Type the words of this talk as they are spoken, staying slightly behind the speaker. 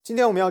今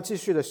天我们要继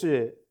续的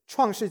是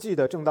创世纪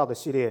的正道的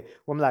系列，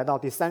我们来到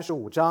第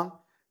35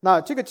章。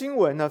那这个经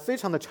文呢非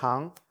常的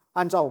长，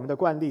按照我们的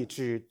惯例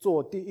只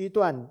做第一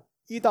段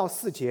1到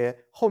4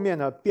节，后面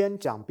呢边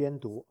讲边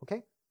读。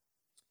 OK，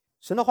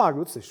 神的话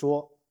如此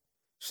说：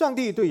上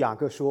帝对雅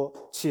各说，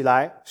起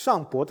来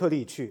上伯特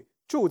利去，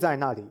住在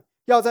那里，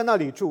要在那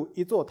里筑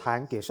一座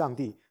坛给上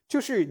帝，就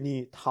是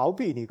你逃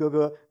避你哥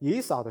哥以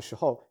扫的时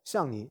候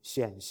向你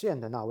显现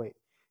的那位。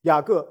雅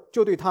各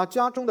就对他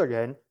家中的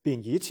人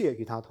并一切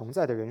与他同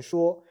在的人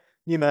说，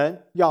你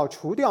们要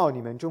除掉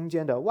你们中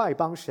间的外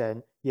邦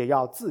神，也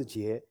要自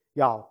洁，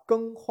要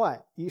更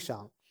换衣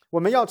裳。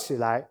我们要起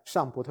来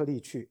上伯特利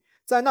去，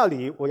在那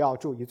里我要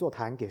筑一座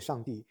坛给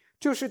上帝，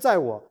就是在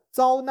我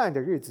遭难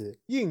的日子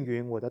应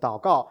允我的祷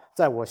告，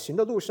在我行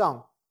的路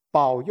上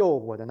保佑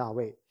我的那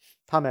位。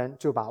他们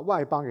就把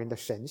外邦人的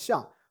神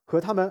像和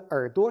他们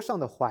耳朵上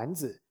的环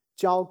子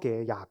交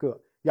给雅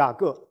各，雅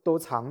各都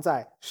藏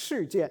在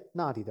事件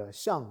那里的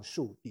橡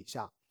树底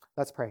下。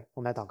 Let's pray，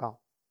 我们来祷告。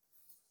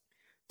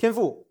天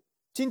父，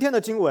今天的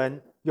经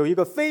文有一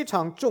个非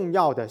常重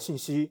要的信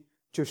息，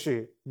就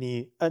是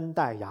你恩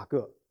待雅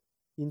各，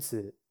因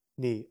此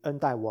你恩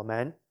待我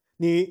们，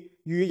你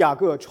与雅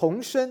各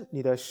重申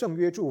你的圣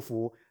约祝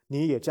福，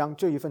你也将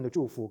这一份的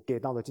祝福给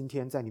到了今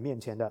天在你面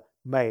前的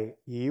每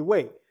一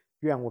位。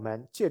愿我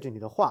们借着你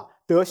的话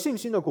得信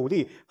心的鼓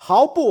励，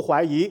毫不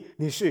怀疑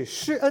你是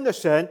施恩的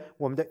神，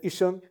我们的一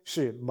生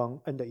是蒙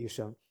恩的一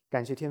生。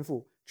感谢天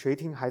父垂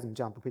听孩子们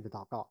这样不配的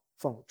祷告，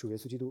奉主耶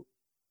稣基督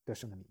得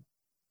胜的名，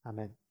阿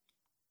们。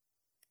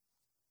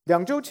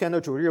2周前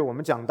的主日，我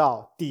们讲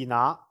到底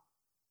拿，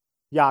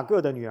雅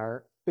各的女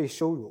儿被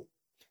羞辱，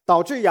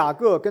导致雅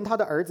各跟他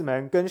的儿子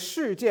们跟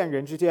事件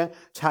人之间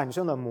产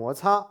生了摩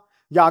擦。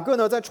雅各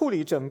呢，在处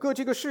理整个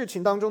这个事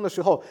情当中的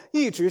时候，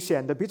一直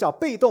显得比较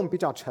被动，比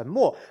较沉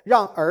默，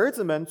让儿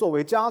子们作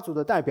为家族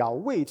的代表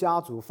为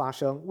家族发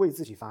声，为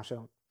自己发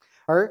声。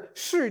而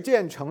事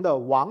件城的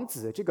王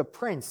子，这个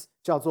prince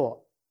叫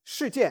做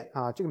事件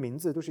啊，这个名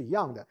字都是一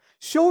样的，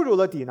羞辱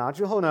了底拿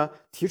之后呢，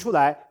提出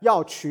来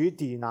要娶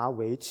底拿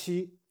为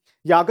妻。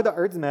雅各的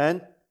儿子们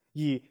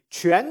以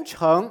全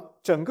城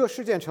整个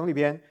事件城里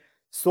边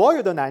所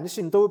有的男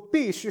性都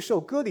必须受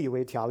割礼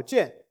为条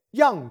件，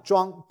样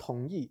装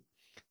同意。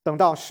等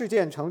到事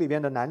件城里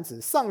边的男子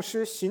丧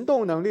失行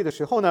动能力的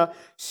时候呢，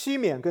西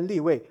缅跟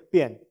利未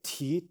便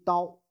提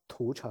刀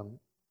屠城，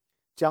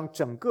将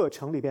整个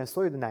城里边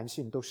所有的男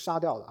性都杀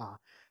掉了啊！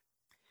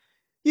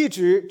一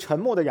直沉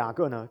默的雅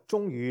各呢，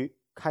终于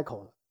开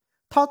口了。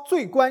他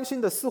最关心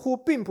的似乎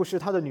并不是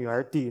他的女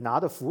儿底拿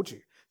的福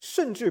祉，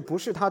甚至不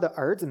是他的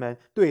儿子们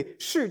对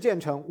事件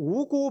城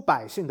无辜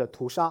百姓的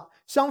屠杀，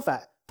相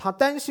反，他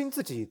担心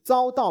自己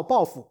遭到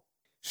报复。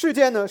事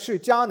件呢，是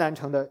迦南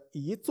城的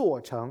一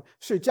座城，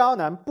是迦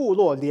南部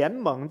落联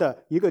盟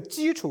的一个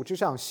基础之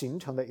上形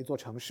成的一座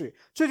城市。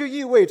这就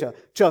意味着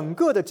整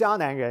个的迦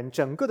南人，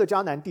整个的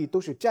迦南地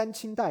都是沾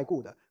亲带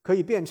故的，可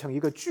以变成一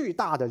个巨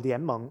大的联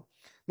盟。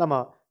那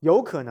么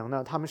有可能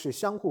呢，他们是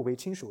相互为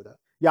亲属的。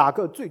雅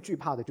各最惧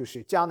怕的就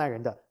是迦南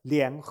人的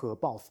联合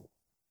报复。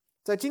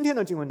在今天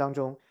的经文当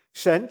中，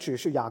神指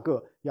示雅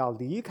各要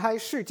离开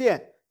事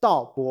件，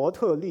到伯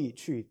特利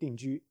去定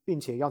居，并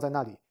且要在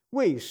那里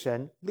为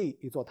神立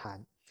一座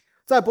坛。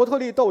在伯特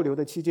利逗留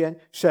的期间，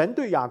神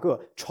对雅各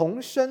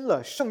重申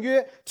了圣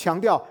约，强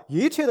调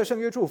一切的圣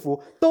约祝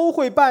福都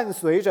会伴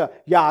随着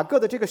雅各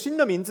的这个新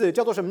的名字，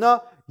叫做什么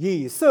呢？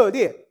以色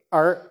列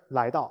而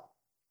来到。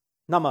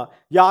那么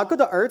雅各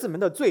的儿子们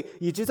的罪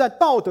以及在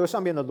道德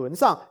上面的沦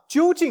丧，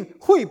究竟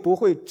会不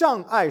会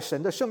障碍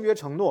神的圣约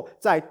承诺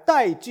在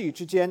代际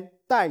之间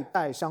代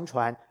代相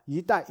传，一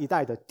代一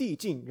代的递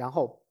进，然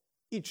后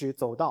一直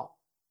走到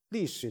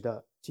历史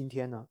的今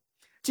天呢？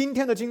今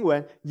天的经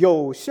文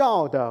有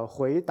效的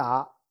回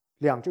答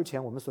2周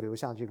前我们所留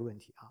下的这个问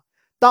题啊，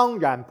当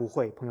然不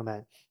会，朋友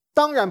们，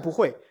当然不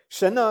会。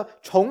神呢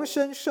重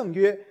申圣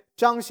约，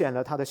彰显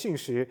了他的信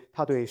实，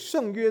他对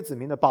圣约子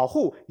民的保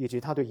护，以及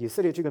他对以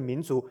色列这个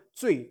民族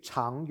最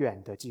长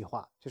远的计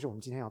划，这是我们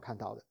今天要看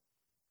到的。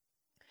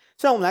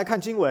现在我们来看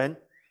经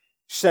文，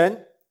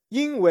神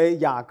因为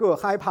雅各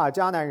害怕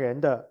迦南人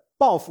的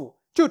报复，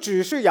就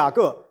指示雅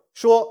各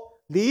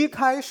说离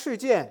开事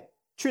件，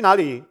去哪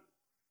里？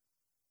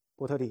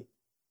伯特利。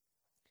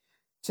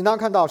请大家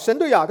看到，神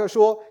对雅各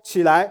说，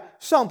起来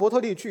上伯特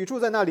利去，住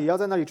在那里，要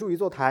在那里筑一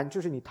座坛，就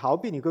是你逃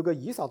避你哥哥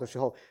以扫的时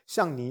候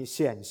向你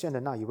显现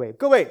的那一位。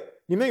各位，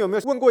你们有没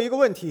有问过一个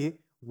问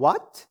题？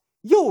 What？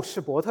 又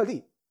是伯特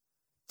利？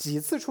几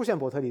次出现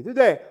伯特利，对不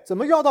对？怎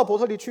么又要到伯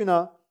特利去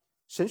呢？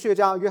神学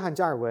家约翰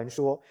加尔文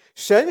说，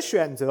神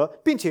选择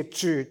并且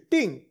指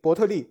定伯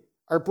特利，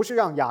而不是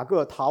让雅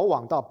各逃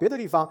往到别的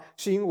地方，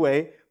是因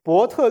为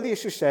伯特利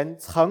是神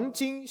曾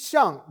经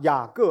向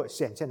雅各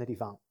显现的地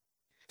方。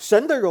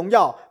神的荣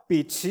耀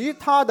比其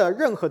他的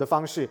任何的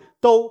方式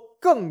都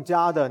更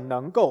加的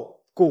能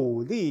够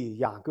鼓励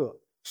雅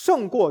各，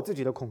胜过自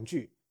己的恐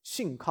惧，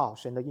信靠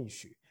神的应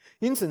许。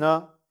因此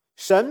呢，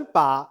神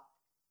把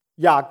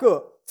雅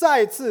各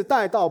再次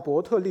带到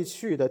伯特利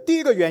去的第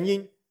一个原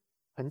因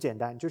很简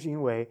单，就是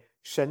因为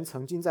神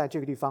曾经在这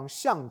个地方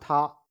向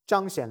他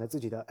彰显了自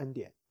己的恩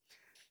典。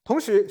同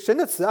时神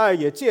的慈爱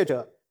也借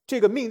着这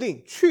个命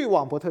令去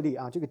往伯特利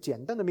这个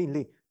简单的命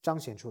令彰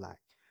显出来。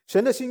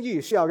神的心意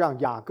是要让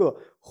雅各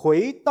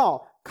回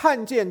到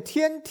看见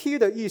天梯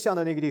的异象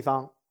的那个地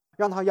方，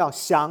让他要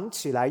想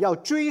起来，要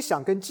追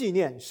想跟纪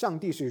念上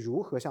帝是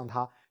如何向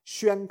他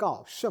宣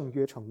告圣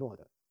约承诺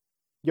的。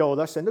有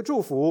了神的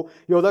祝福，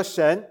有了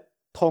神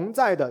同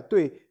在的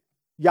对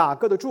雅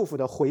各的祝福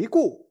的回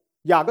顾，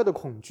雅各的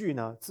恐惧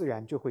呢，自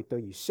然就会得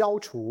以消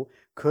除，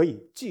可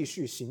以继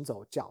续行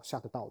走脚下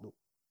的道路。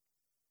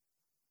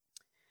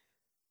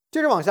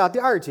接着往下，第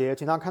2节，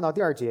请大家看到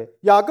第2节，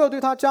雅各对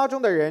他家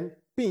中的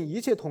人并一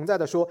切同在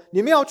的说，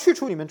你们要去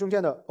除你们中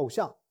间的偶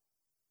像，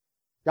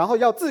然后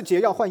要自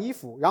洁，要换衣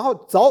服，然后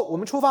走，我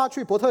们出发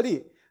去伯特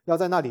利，要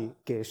在那里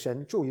给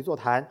神筑一座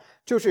坛，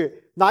就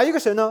是哪一个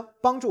神呢？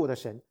帮助我的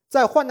神，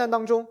在患难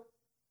当中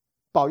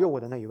保佑我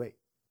的那一位。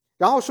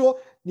然后说，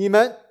你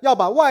们要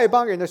把外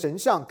邦人的神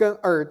像跟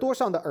耳朵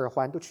上的耳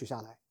环都取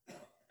下来。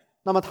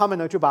那么他们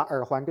呢，就把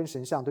耳环跟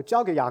神像都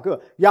交给雅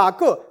各，雅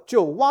各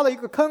就挖了一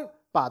个坑，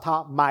把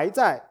它埋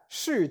在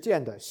事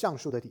件的橡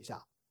树的底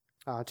下。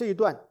这一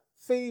段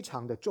非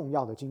常的重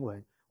要的经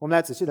文，我们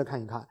来仔细的看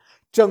一看。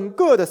整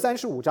个的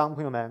35章，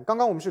朋友们，刚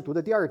刚我们是读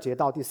的第2节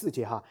到第4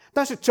节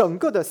但是整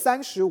个的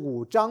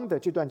35章的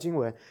这段经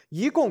文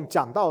一共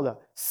讲到了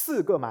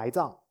4个埋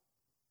葬。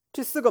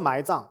这4个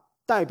埋葬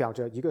代表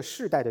着一个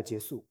世代的结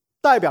束，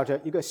代表着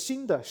一个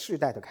新的世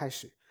代的开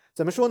始。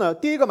怎么说呢？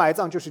第一个埋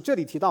葬就是这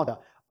里提到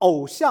的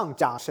偶像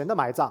假神的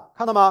埋葬，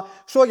看到吗？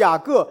说雅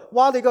各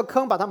挖了一个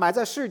坑，把它埋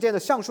在事件的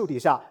橡树底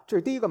下，这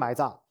是第一个埋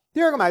葬。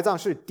第二个埋葬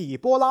是底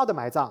波拉的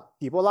埋葬，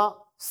底波拉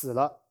死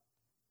了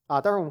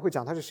待会儿我们会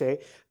讲他是谁。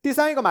第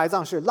3个埋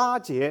葬是拉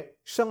结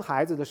生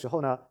孩子的时候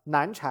呢，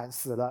难产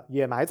死了，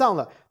也埋葬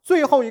了。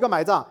最后一个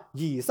埋葬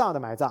以撒的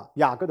埋葬，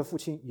雅各的父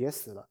亲也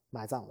死了，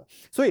埋葬了。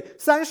所以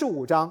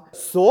35章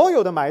所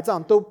有的埋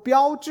葬都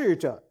标志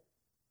着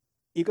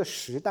一个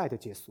时代的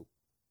结束。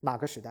哪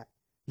个时代？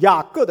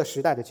雅各的时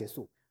代的结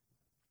束。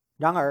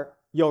然而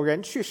有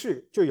人去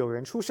世就有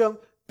人出生，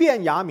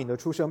便雅悯的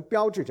出生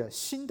标志着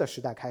新的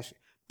时代开始。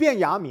便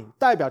雅悯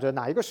代表着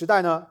哪一个时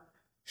代呢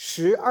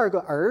？12个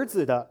儿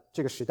子的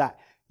这个时代，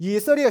以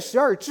色列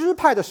12支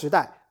派的时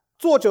代。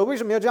作者为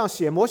什么要这样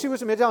写？摩西为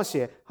什么要这样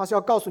写？他是要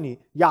告诉你，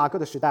雅各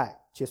的时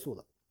代结束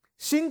了，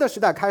新的时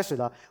代开始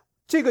了。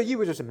这个意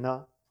味着什么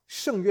呢？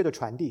圣约的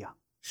传递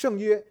圣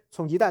约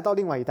从一代到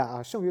另外一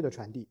代圣约的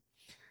传递。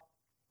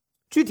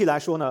具体来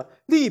说呢，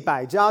利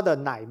百加的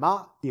奶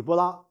妈底波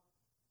拉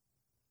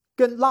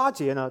跟拉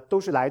结呢，都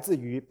是来自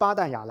于巴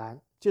旦亚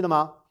兰，记得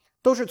吗？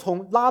都是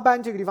从拉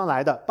班这个地方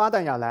来的，巴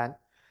旦亚兰。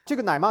这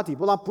个奶妈底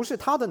波拉不是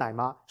他的奶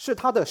妈，是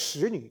他的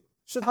使女，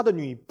是他的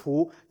女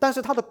仆，但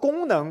是他的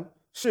功能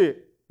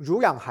是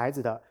乳养孩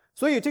子的。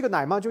所以这个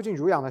奶妈究竟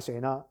乳养了谁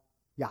呢？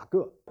雅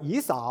各、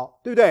以扫，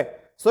对不对？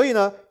所以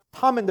呢，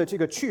他们的这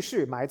个去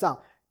世埋葬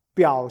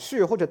表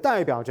示或者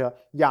代表着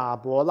亚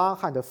伯拉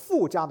罕的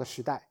父家的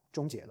时代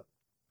终结了。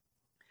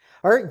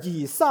而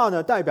以撒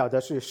呢，代表的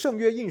是圣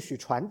约应许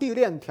传递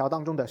链条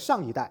当中的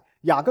上一代，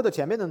雅各的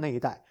前面的那一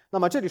代。那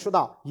么这里说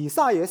到以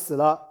撒也死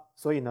了，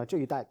所以呢，这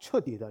一代彻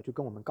底的就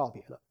跟我们告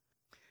别了。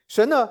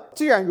神呢，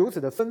既然如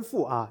此的吩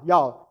咐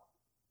要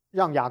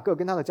让雅各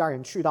跟他的家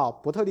人去到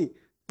伯特利，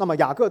那么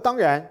雅各当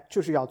然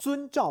就是要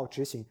遵照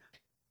执行，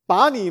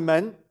把你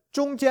们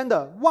中间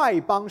的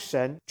外邦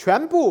神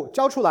全部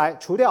交出来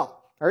除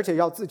掉，而且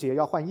要自洁，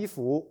要换衣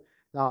服。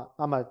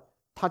那么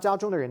他家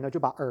中的人呢，就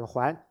把耳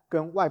环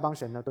跟外邦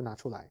神呢都拿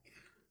出来。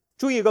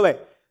注意各位，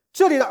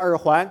这里的耳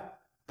环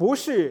不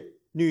是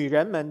女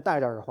人们戴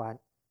的耳环，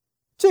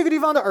这个地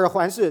方的耳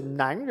环是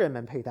男人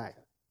们佩戴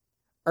的，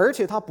而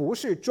且它不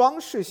是装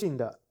饰性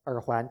的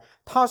耳环，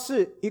它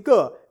是一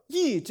个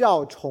异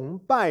教崇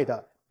拜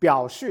的，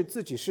表示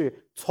自己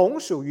是从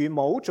属于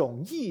某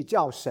种异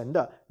教神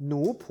的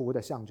奴仆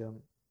的象征。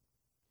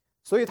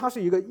所以它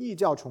是一个异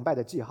教崇拜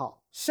的记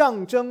号，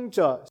象征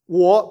着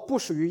我不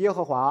属于耶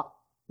和华，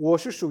我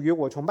是属于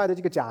我崇拜的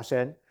这个假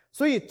神。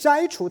所以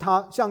摘除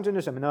它象征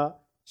着什么呢？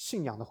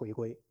信仰的回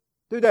归，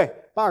对不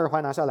对？把耳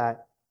环拿下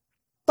来。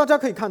大家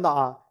可以看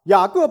到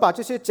雅各把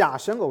这些假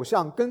神偶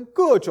像跟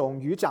各种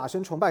与假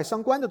神崇拜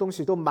相关的东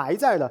西都埋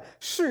在了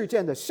事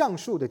件的橡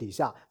树的底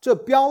下，这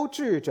标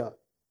志着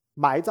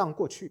埋葬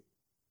过去。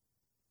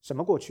什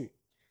么过去？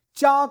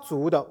家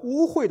族的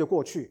污秽的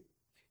过去，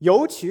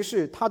尤其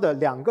是他的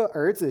2个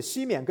儿子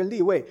西缅跟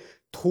利未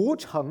屠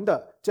城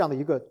的这样的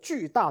一个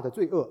巨大的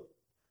罪恶。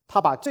他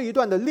把这一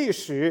段的历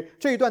史，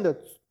这一段的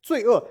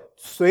罪恶，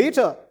随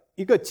着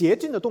一个洁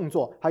净的动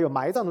作还有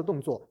埋葬的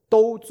动作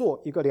都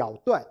做一个了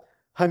断。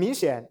很明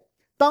显，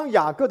当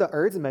雅各的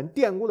儿子们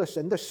玷污了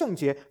神的圣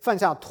洁，犯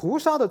下屠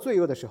杀的罪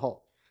恶的时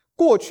候，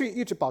过去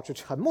一直保持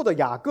沉默的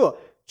雅各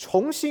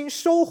重新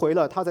收回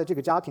了他在这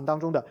个家庭当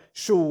中的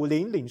属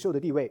灵领袖的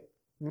地位。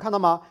你看到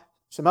吗？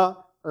什么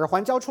耳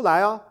环交出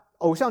来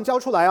偶像交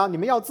出来你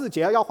们要自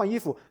洁要换衣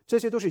服，这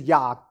些都是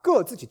雅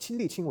各自己亲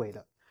力亲为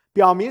的。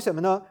表明什么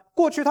呢？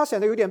过去他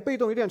显得有点被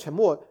动，有点沉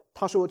默，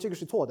他说这个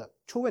是错的，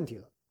出问题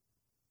了。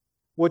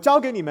我交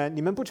给你们，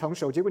你们不成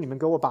熟，结果你们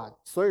给我把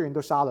所有人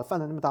都杀了，犯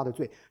了那么大的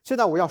罪。现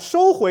在我要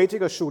收回这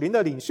个属灵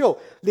的领袖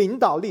领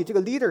导力，这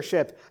个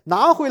leadership，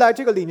 拿回来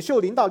这个领袖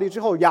领导力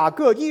之后，雅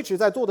各一直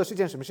在做的是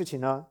件什么事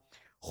情呢？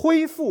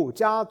恢复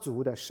家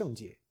族的圣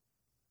洁，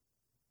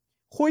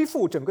恢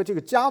复整个这个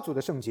家族的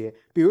圣洁。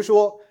比如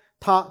说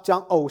他将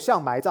偶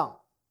像埋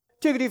葬，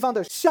这个地方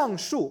的橡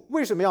树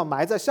为什么要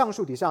埋在橡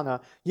树底下呢？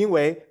因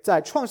为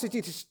在创世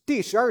纪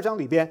第12章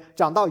里边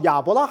讲到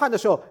亚伯拉罕的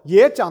时候，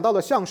也讲到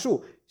了橡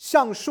树。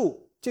橡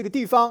树这个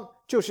地方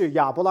就是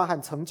亚伯拉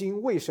罕曾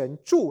经为神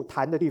筑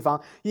坛的地方，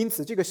因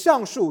此这个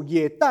橡树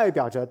也代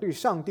表着对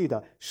上帝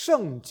的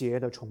圣洁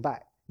的崇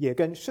拜，也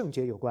跟圣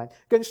洁有关，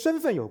跟身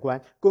份有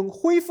关，跟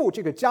恢复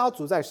这个家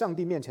族在上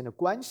帝面前的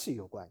关系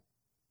有关。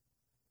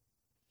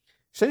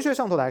神学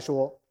上头来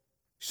说，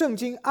圣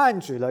经暗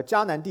指了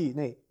迦南地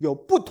内有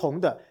不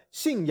同的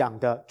信仰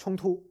的冲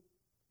突，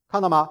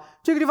看到吗？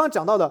这个地方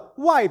讲到的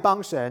外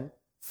邦神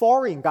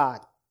foreign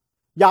god，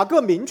 雅各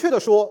明确的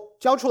说，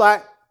交出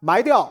来，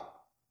埋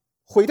掉，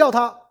毁掉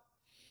它。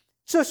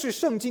这是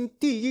圣经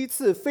第一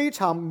次非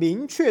常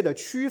明确的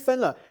区分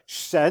了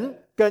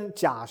神跟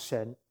假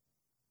神，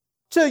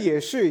这也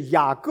是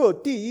雅各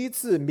第一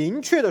次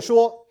明确的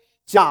说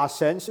假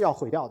神是要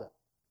毁掉的。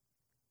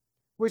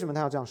为什么他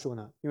要这样说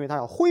呢？因为他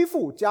要恢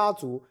复家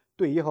族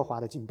对耶和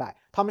华的敬拜，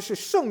他们是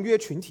圣约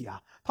群体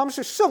啊，他们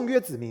是圣约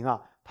子民啊，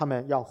他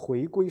们要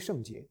回归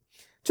圣洁。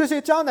这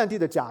些迦南地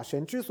的假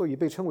神之所以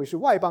被称为是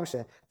外邦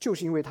神，就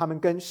是因为他们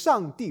跟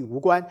上帝无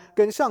关，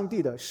跟上帝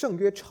的圣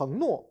约承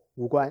诺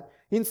无关，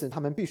因此他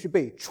们必须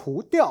被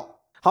除掉，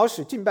好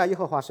使敬拜耶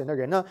和华神的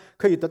人呢，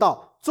可以得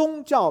到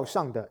宗教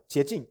上的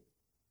洁净。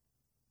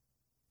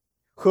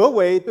何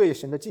为对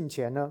神的敬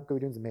虔呢？各位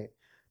弟兄姊妹，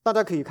大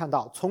家可以看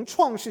到，从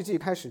创世纪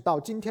开始到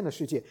今天的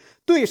世界，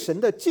对神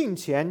的敬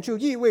虔就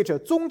意味着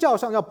宗教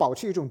上要保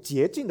持一种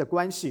洁净的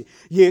关系，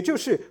也就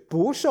是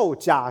不受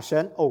假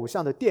神偶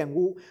像的玷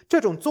污。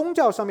这种宗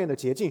教上面的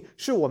洁净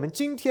是我们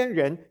今天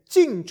人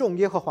敬重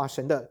耶和华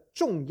神的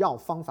重要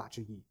方法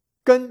之一，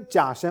跟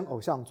假神偶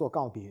像做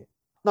告别。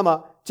那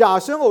么假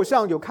神偶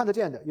像有看得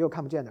见的，也有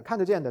看不见的。看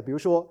得见的比如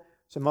说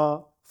什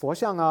么佛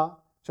像啊，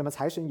什么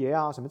财神爷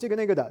啊，什么这个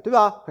那个的，对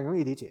吧？很容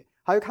易理解。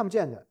还有看不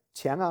见的，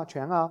钱啊、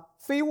权啊，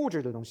非物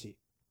质的东西。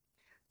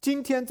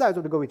今天在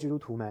座的各位基督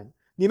徒们，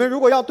你们如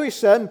果要对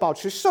神保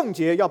持圣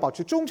洁，要保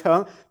持忠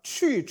诚，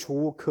去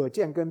除可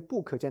见跟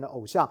不可见的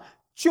偶像，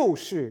就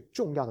是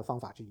重要的方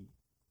法之一。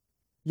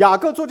雅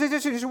各做这些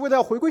事情是为了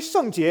要回归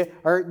圣洁，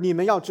而你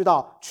们要知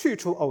道，去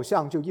除偶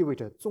像就意味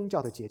着宗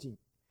教的洁净。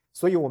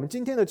所以我们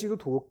今天的基督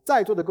徒，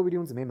在座的各位弟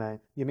兄姊妹们，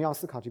你们要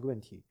思考这个问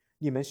题：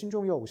你们心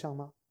中有偶像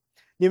吗？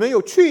你们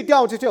有去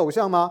掉这些偶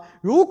像吗？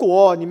如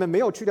果你们没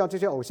有去掉这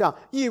些偶像，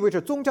意味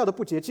着宗教的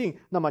不洁净，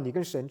那么你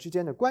跟神之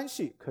间的关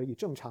系可以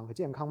正常和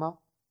健康吗？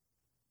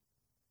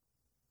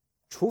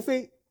除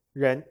非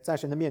人在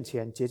神的面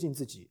前洁净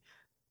自己，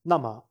那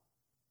么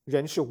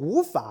人是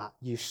无法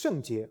以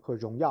圣洁和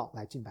荣耀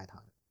来敬拜他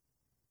的。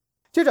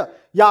接着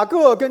雅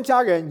各跟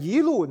家人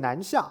一路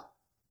南下，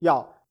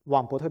要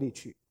往伯特利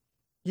去。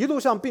一路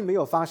上并没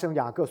有发生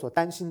雅各所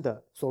担心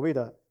的所谓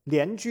的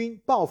联军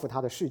报复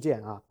他的事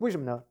件啊。为什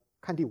么呢？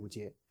看第5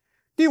节。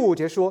第5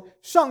节说，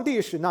上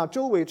帝使那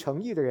周围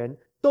城邑的人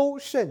都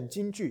甚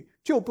惊惧，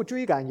就不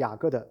追赶雅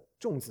各的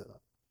众子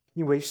了。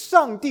因为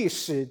上帝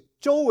使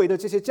周围的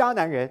这些迦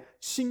南人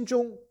心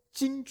中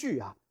惊惧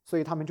啊，所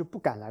以他们就不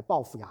敢来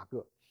报复雅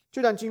各。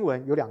这段经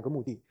文有2个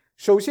目的。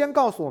首先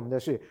告诉我们的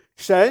是，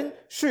神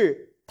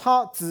是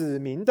他子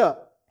民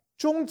的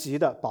终极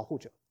的保护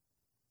者，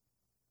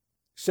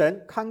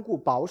神看顾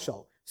保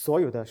守所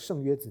有的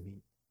圣约子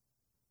民。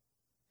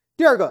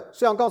第二个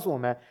是要告诉我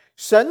们，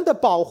神的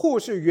保护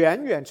是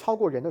远远超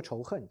过人的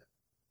仇恨的。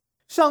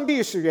上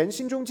帝使人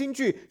心中惊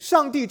惧，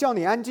上帝叫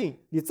你安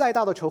静，你再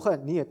大的仇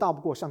恨你也大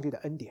不过上帝的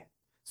恩典。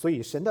所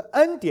以神的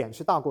恩典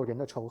是大过人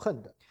的仇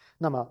恨的。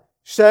那么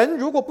神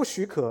如果不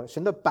许可，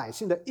神的百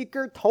姓的一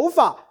根头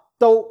发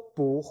都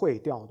不会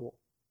掉落。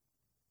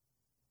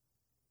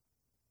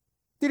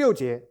第6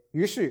节，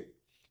于是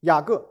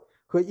雅各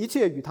和一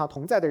切与他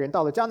同在的人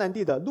到了迦南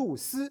地的路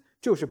斯，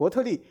就是伯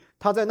特利，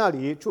他在那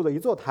里筑了一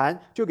座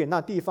坛，就给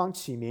那地方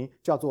起名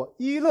叫做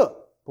伊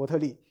勒伯特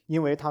利，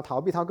因为他逃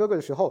避他哥哥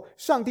的时候，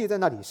上帝在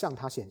那里向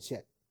他显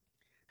现。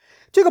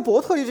这个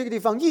伯特利这个地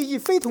方意义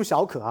非同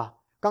小可啊。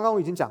刚刚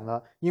我已经讲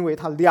了，因为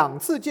他2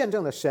次见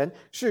证了神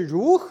是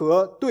如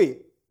何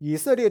对以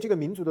色列这个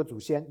民族的祖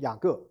先雅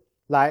各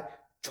来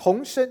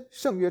重申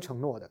圣约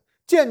承诺的，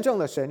见证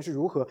了神是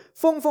如何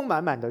丰丰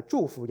满满的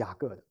祝福雅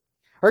各的。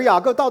而雅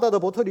各到达的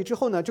伯特利之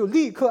后呢，就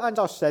立刻按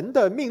照神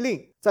的命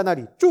令在那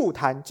里筑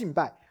坛敬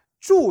拜。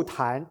筑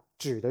坛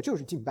指的就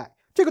是敬拜，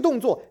这个动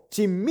作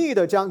紧密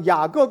地将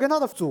雅各跟他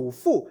的祖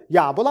父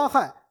亚伯拉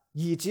罕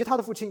以及他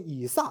的父亲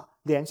以撒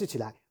联系起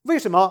来。为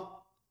什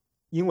么？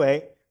因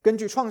为根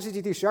据创世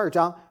纪第12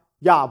章，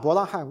亚伯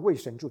拉罕为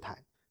神筑坛；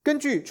根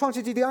据创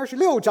世纪第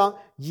26章，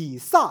以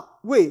撒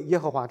为耶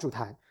和华筑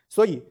坛。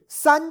所以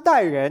3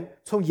代人，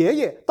从爷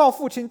爷到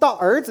父亲到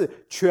儿子，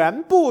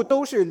全部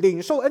都是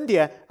领受恩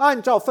典，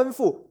按照吩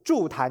咐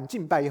筑坛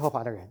敬拜耶和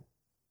华的人。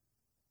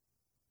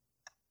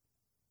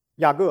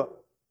雅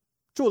各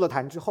筑了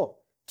坛之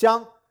后，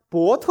将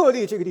伯特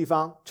利这个地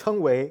方称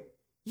为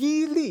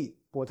伊利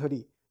伯特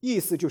利，意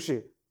思就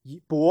是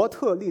伯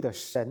特利的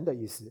神的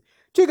意思。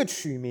这个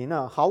取名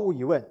呢，毫无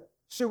疑问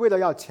是为了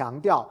要强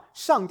调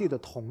上帝的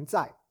同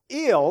在。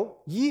El，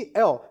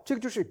 这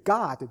个就是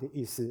God 的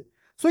意思，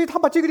所以他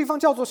把这个地方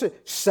叫做是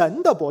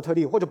神的伯特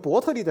利，或者伯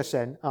特利的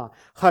神啊，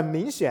很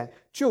明显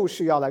就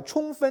是要来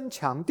充分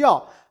强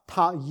调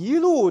他一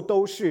路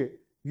都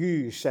是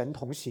与神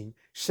同行，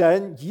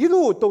神一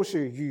路都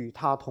是与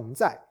他同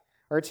在，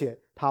而且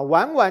他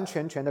完完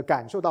全全的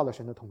感受到了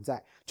神的同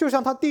在，就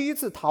像他第一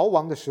次逃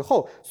亡的时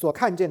候所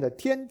看见的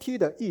天梯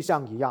的异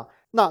象一样。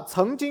那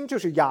曾经就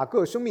是雅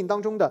各生命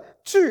当中的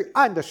至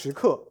暗的时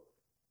刻，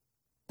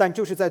但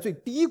就是在最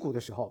低谷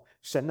的时候，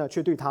神呢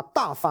却对他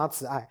大发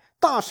慈爱，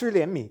大施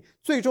怜悯，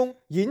最终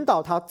引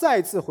导他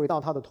再次回到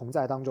他的同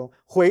在当中，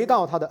回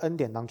到他的恩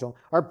典当中，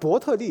而伯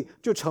特利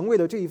就成为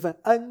了这一份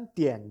恩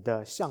典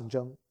的象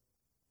征。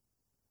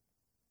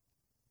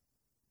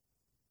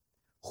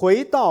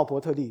回到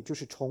伯特利就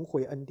是重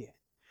回恩典，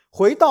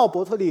回到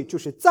伯特利就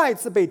是再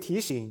次被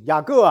提醒，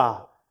雅各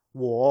啊，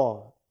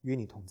我与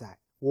你同在，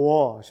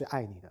我是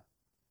爱你的。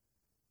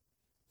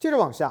接着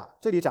往下，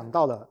这里讲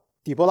到了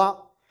底波拉。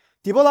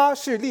底波拉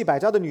是利百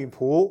加的女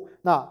仆，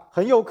那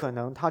很有可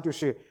能她就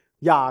是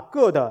雅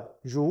各的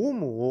乳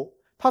母。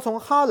她从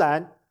哈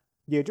兰，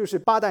也就是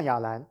巴旦亚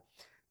兰，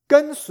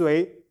跟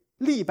随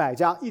利百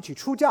加一起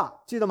出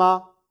嫁，记得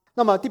吗？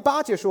那么第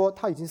8节说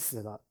她已经死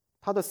了，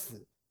她的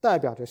死代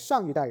表着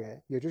上一代人，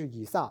也就是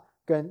以撒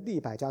跟利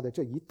百加的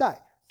这一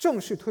代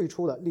正式退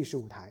出了历史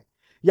舞台。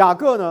雅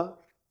各呢，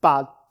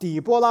把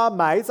底波拉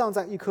埋葬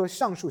在一棵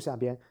橡树下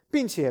边，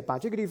并且把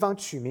这个地方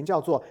取名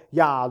叫做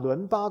亚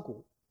伦巴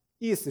谷，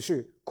意思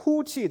是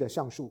哭泣的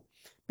橡树，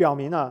表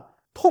明呢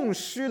痛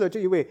失了这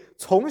一位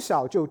从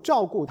小就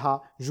照顾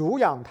他、乳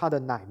养他的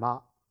奶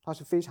妈，他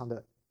是非常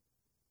的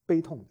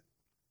悲痛的。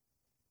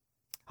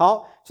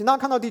好，请大家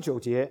看到第9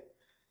节，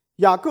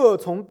雅各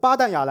从巴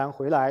旦亚兰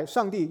回来，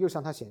上帝又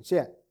向他显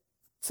现，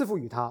赐福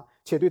与他，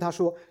且对他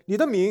说：“你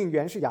的名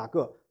原是雅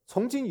各，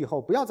从今以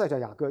后不要再叫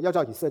雅各，要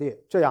叫以色列。”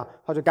这样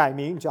他就改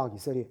名叫以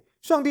色列。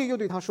上帝又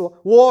对他说：“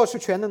我是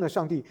全能的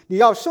上帝，你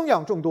要生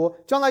养众多，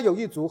将来有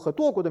一族和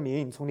多国的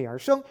民从你而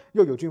生，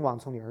又有君王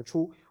从你而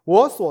出。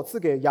我所赐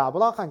给亚伯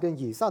拉罕跟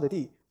以撒的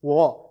地，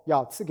我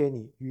要赐给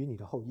你与你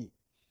的后裔。”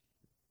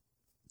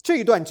这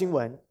一段经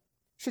文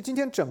是今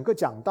天整个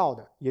讲到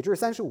的，也就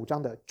是35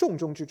章的重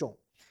中之重。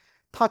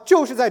他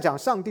就是在讲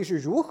上帝是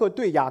如何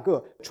对雅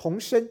各重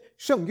申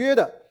圣约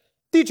的。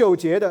第9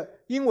节的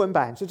英文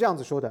版是这样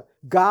子说的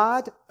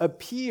 ：“God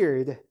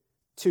appeared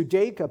to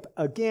Jacob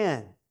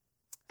again。”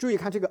注意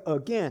看这个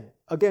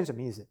again 什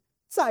么意思？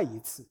再一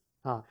次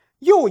啊，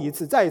又一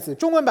次，再一次。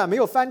中文版没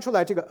有翻出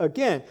来这个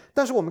again，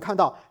 但是我们看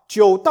到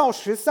9到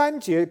13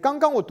节，刚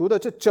刚我读的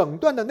这整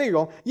段的内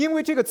容，因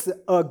为这个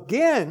词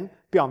again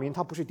表明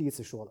他不是第一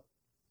次说了，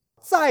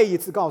再一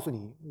次告诉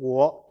你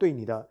我对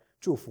你的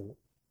祝福。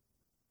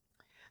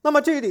那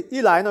么这里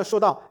一来呢，说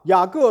到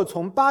雅各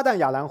从巴旦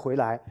亚兰回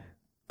来，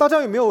大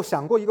家有没有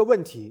想过一个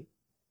问题？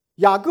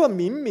雅各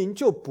明明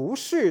就不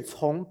是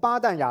从巴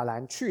旦亚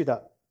兰去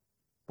的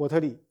伯特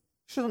利，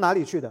是从哪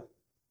里去的？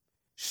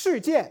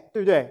示剑，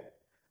对不对？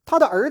他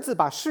的儿子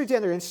把示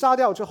剑的人杀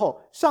掉之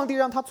后，上帝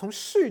让他从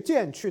示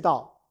剑去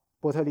到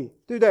伯特利，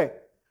对不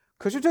对？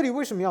可是这里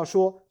为什么要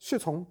说是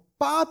从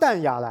巴旦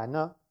亚兰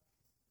呢？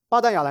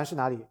巴旦亚兰是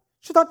哪里？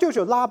是他舅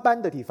舅拉班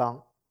的地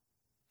方。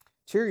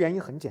其实原因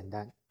很简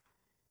单，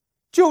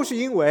就是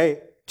因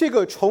为这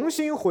个重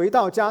新回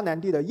到迦南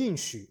地的应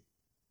许，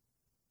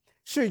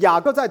是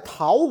雅各在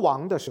逃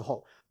亡的时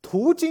候，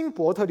途经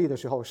伯特利的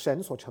时候，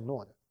神所承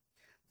诺的。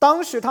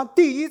当时他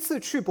第一次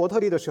去伯特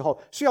利的时候，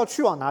是要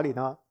去往哪里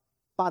呢？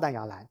巴旦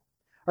亚兰。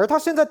而他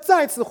现在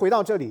再次回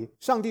到这里，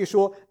上帝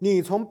说：“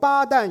你从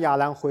巴旦亚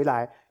兰回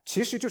来”，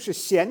其实就是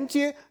衔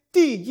接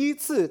第一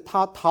次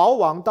他逃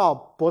亡到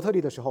伯特利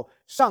的时候，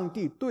上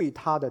帝对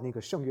他的那个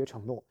圣约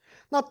承诺。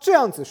那这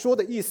样子说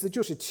的意思，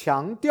就是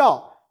强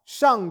调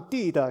上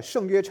帝的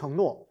圣约承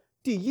诺，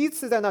第一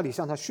次在那里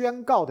向他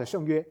宣告的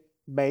圣约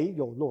没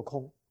有落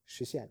空，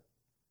实现了。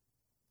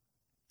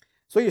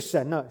所以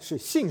神呢是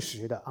信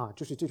实的啊，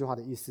就是这句话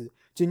的意思。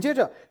紧接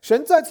着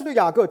神再次对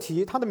雅各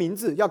提他的名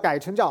字要改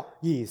成叫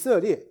以色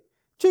列。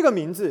这个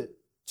名字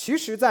其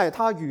实在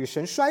他与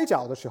神摔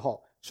跤的时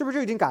候，是不是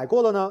就已经改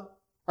过了呢？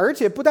而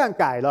且不但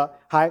改了，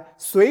还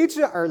随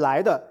之而来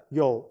的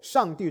有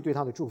上帝对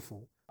他的祝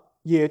福。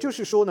也就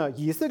是说呢，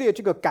以色列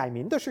这个改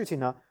名的事情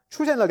呢，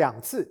出现了2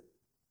次。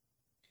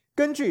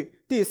根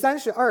据第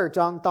32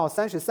章到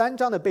33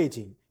章的背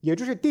景，也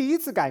就是第一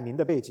次改名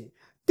的背景，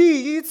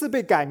第一次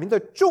被改名的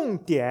重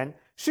点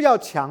是要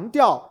强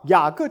调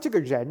雅各这个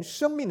人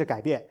生命的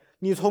改变。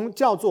你从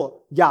叫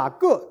做雅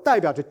各代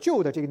表着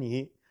旧的这个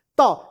你，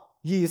到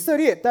以色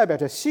列代表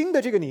着新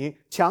的这个你，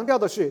强调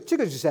的是这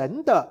个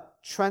人的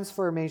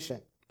transformation，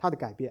 他的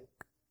改变。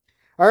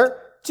而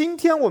今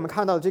天我们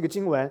看到的这个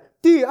经文，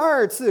第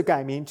2次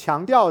改名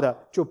强调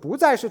的就不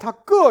再是他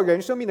个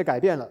人生命的改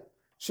变了，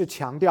是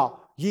强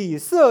调以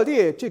色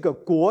列这个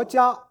国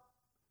家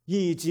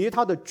以及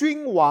他的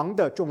君王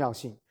的重要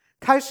性，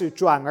开始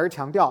转而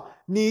强调，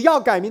你要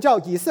改名叫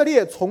以色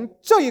列，从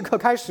这一刻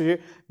开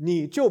始，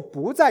你就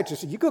不再只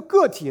是一个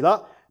个体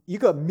了，一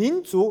个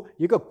民族，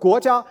一个国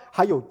家，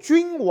还有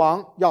君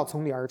王要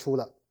从你而出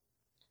了。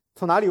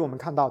从哪里我们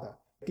看到的？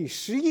第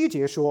11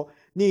节说，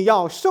你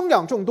要生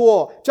养众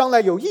多，将来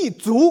有一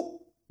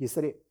族以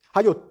色列，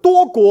还有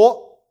多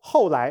国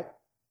后来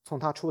从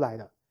他出来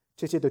的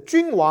这些的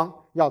君王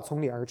要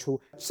从你而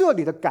出。这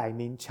里的改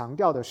名强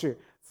调的是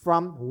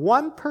from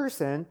one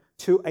person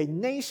to a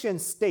nation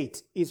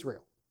state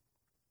Israel.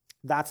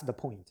 That's the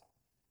point.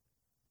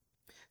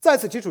 在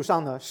此基础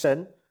上呢，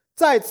神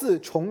再次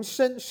重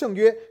申圣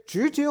约，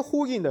直接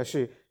呼应的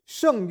是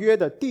圣约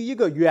的第一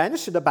个原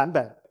始的版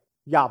本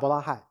亚伯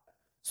拉罕。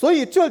所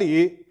以这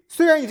里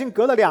虽然已经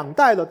隔了2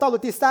代了，到了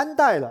第3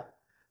代了，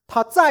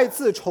他再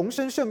次重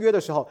申圣约的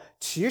时候，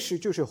其实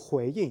就是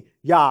回应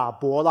亚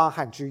伯拉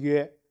罕之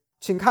约。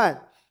请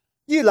看，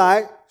一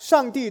来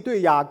上帝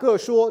对雅各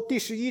说第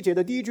11节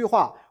的第一句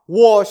话，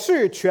我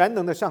是全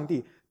能的上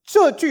帝，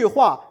这句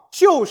话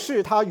就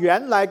是他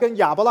原来跟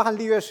亚伯拉罕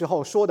立约时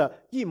候说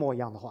的一模一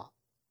样的话。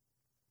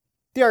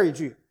第二一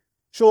句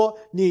说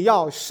你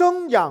要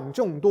生养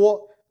众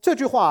多，这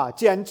句话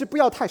简直不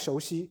要太熟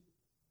悉。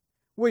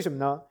为什么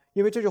呢？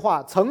因为这句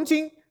话曾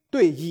经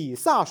对以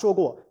撒说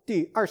过，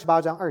第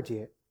28章2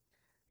节，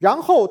然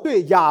后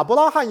对亚伯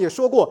拉罕也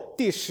说过，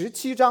第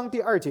17章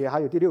第2节还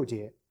有第6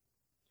节。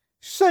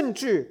甚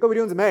至各位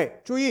弟兄姊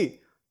妹注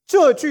意，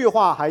这句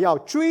话还要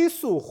追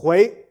溯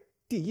回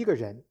第一个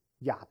人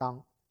亚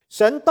当。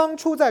神当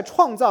初在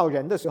创造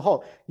人的时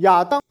候，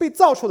亚当被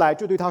造出来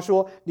就对他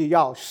说，你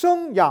要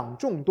生养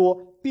众多，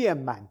遍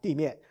满地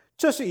面。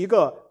这是一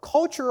个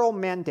cultural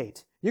mandate，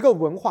 一个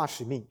文化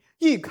使命，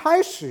一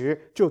开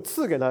始就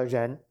赐给了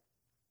人。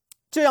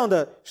这样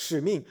的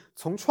使命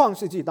从创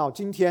世纪到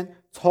今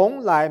天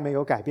从来没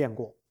有改变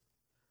过。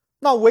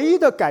那唯一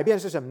的改变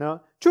是什么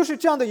呢？就是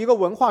这样的一个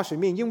文化使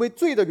命因为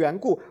罪的缘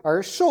故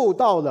而受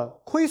到了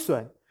亏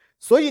损。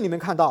所以你们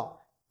看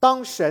到，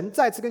当神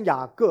再次跟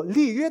雅各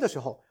立约的时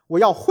候，我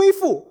要恢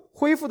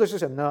复的是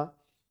什么呢？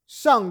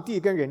上帝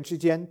跟人之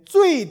间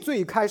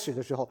最开始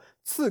的时候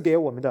赐给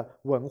我们的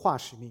文化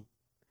使命，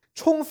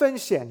充分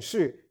显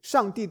示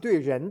上帝对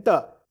人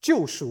的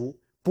救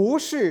赎不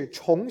是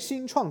重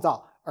新创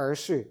造，而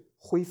是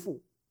恢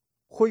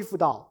复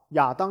到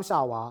亚当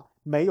夏娃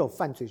没有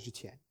犯罪之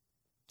前。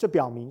这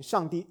表明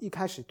上帝一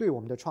开始对我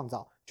们的创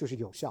造就是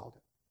有效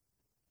的。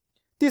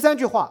第3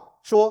句话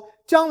说，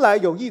将来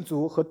有一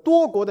族和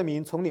多国的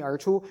民从你而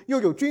出，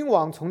又有君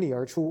王从你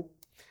而出，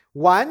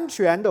完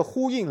全的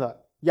呼应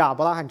了亚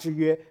伯拉罕之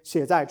约，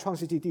写在创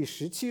世纪第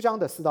17章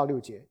的4到6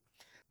节。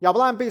亚伯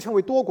拉罕被称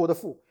为多国的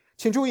父。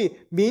请注意，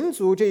民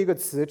族这一个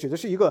词指的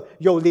是一个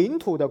有领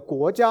土的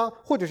国家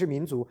或者是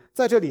民族，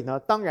在这里呢，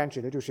当然指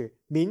的就是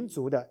民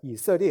族的以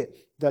色列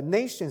The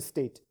nation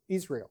state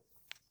Israel。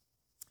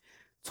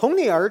 从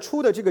你而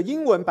出的这个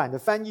英文版的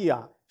翻译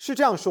是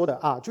这样说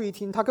的注意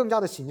听，它更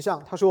加的形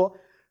象。他说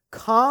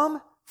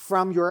Come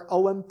from your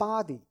own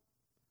body，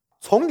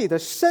 从你的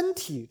身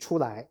体出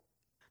来，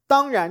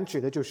当然指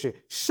的就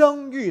是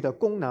生育的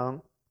功能，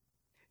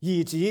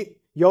以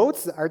及由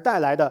此而带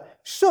来的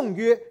圣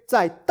约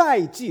在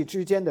代际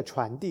之间的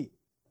传递。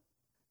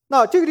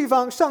那这个地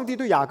方上帝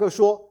对雅各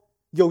说，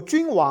有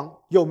君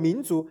王有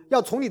民族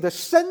要从你的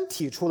身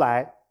体出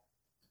来，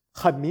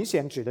很明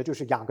显指的就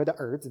是雅各的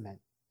儿子们，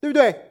对不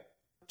对？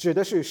指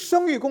的是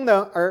生育功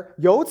能，而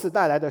由此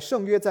带来的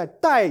圣约在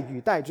代与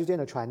代之间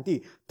的传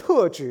递，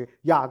特指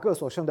雅各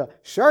所生的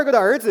12个的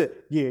儿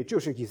子，也就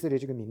是以色列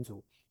这个民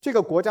族。这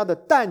个国家的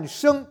诞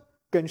生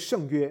跟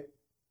圣约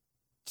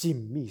紧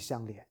密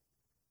相连，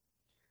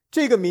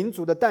这个民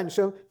族的诞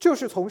生就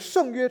是从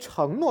圣约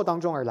承诺当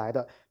中而来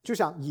的，就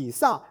像以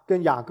撒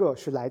跟雅各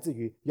是来自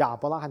于亚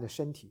伯拉罕的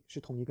身体，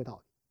是同一个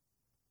道理。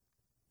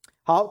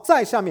好，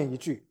再下面一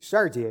句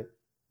12节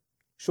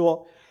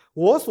说，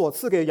我所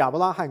赐给亚伯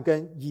拉罕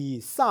跟以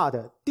撒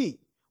的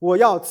地，我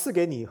要赐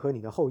给你和你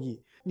的后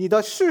裔，你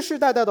的世世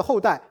代代的后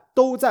代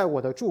都在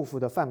我的祝福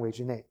的范围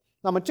之内。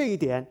那么这一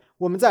点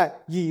我们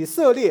在以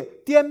色列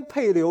颠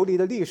沛流离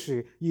的历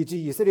史以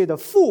及以色列的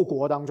复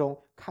国当中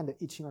看得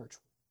一清二楚。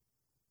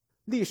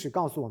历史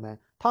告诉我们，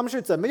他们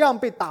是怎么样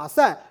被打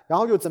散，然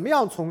后又怎么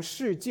样从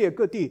世界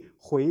各地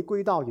回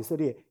归到以色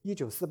列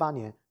，1948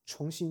年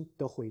重新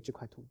得回这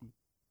块土地。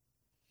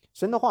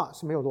神的话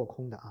是没有落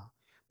空的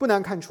不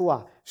难看出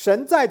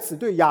神在此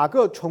对雅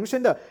各重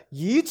申的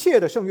一切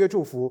的圣约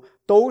祝福，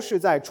都是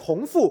在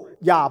重复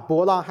亚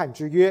伯拉罕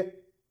之约，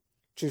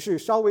只是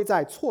稍微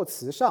在措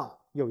辞上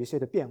有一些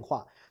的变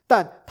化，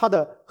但它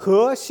的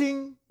核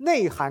心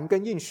内涵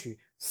跟应许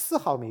丝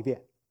毫没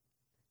变。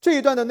这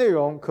一段的内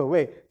容可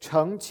谓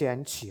承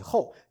前启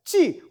后，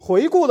既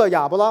回顾了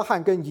亚伯拉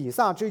罕跟以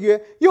撒之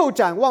约，又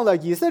展望了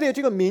以色列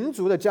这个民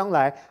族的将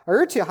来，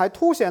而且还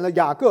凸显了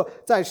雅各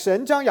在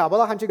神将亚伯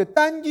拉罕这个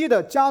单一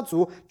的家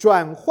族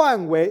转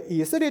换为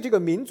以色列这个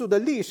民族的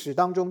历史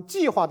当中、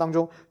计划当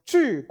中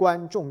至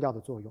关重要的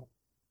作用。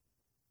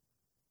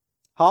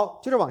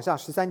好，接着往下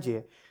13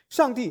节，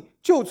上帝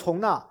就从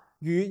那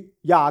与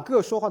雅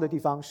各说话的地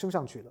方升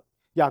上去了，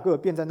雅各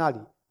便在那里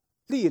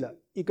立了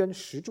一根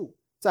石柱，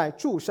在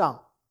柱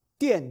上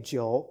奠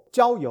酒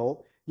浇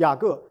油，雅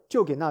各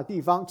就给那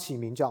地方起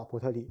名叫伯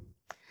特利。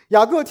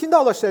雅各听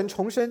到了神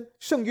重申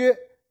圣约，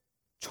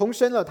重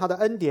申了他的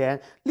恩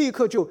典，立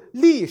刻就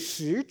立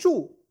石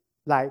柱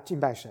来敬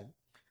拜神，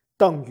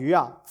等于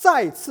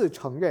再次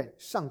承认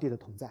上帝的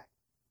同在。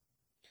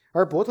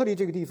而伯特利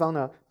这个地方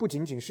呢，不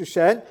仅仅是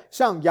神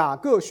向雅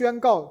各宣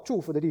告祝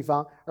福的地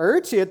方，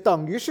而且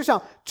等于是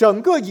向整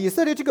个以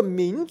色列这个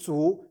民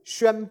族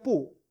宣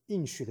布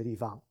应许的地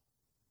方。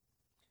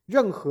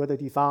任何的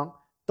地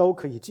方都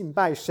可以敬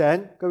拜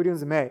神，各位弟兄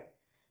姊妹，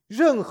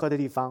任何的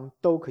地方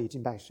都可以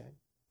敬拜神。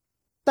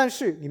但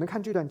是你们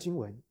看这段经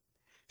文，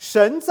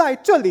神在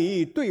这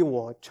里对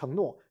我承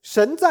诺，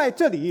神在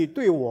这里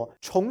对我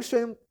重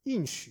申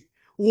应许，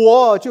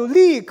我就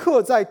立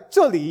刻在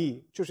这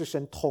里，就是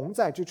神同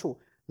在之处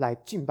来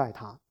敬拜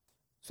他。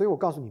所以我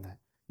告诉你们，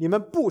你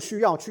们不需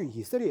要去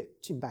以色列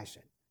敬拜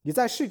神，你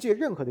在世界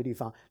任何的地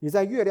方，你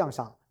在月亮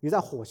上，你在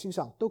火星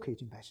上都可以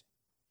敬拜神。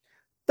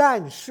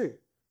但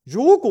是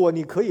如果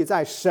你可以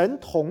在神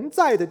同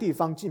在的地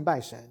方敬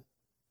拜神，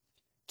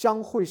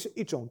将会是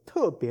一种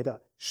特别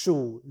的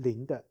属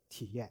灵的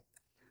体验，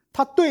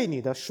它对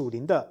你的属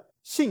灵的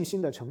信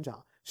心的成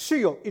长是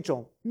有一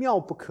种妙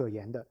不可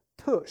言的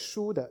特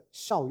殊的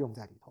效用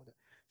在里头的，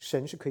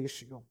神是可以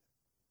使用的。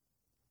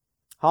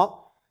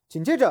好，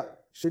紧接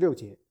着16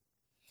节，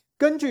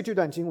根据这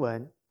段经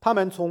文，他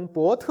们从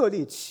伯特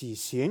利起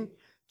行，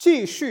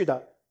继续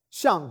的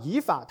向以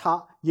法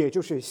他，也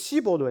就是希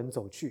伯伦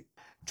走去。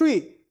注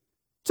意，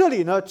这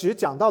里呢只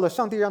讲到了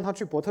上帝让他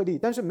去伯特利，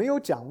但是没有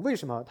讲为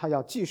什么他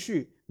要继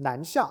续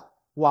南下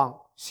往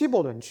希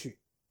伯伦去。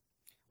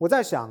我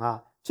在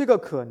想这个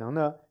可能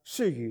呢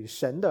是与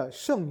神的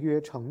圣约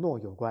承诺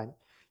有关，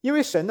因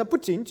为神呢不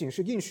仅仅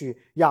是应许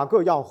雅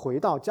各要回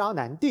到迦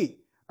南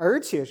地，而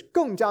且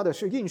更加的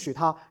是应许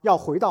他要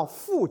回到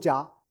父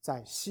家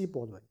在希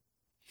伯伦。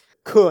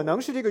可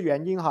能是这个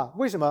原因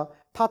为什么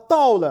他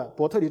到了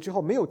伯特利之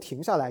后没有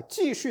停下来，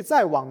继续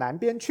再往南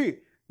边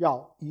去，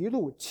要一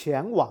路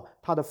前往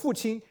他的父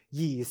亲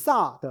以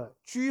撒的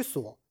居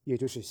所，也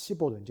就是希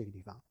伯伦这个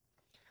地方。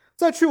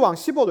在去往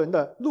希伯伦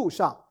的路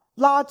上，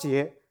拉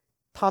结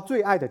他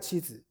最爱的妻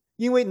子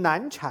因为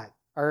难产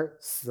而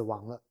死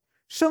亡了，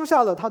生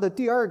下了他的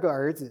第二个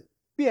儿子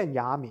便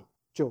雅悯，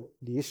就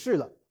离世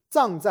了，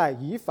葬在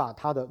以法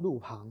他的路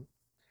旁。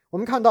我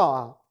们看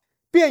到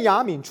便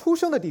雅悯出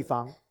生的地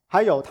方，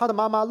还有他的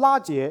妈妈拉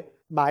结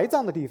埋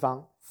葬的地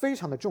方非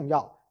常的重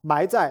要，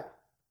埋在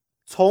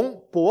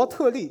从伯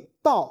特利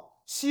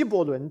到希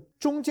伯伦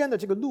中间的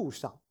这个路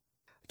上。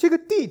这个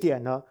地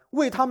点呢，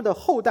为他们的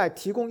后代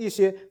提供一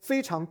些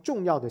非常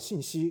重要的信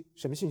息。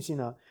什么信息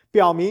呢？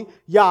表明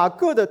雅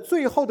各的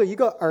最后的一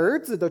个儿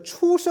子的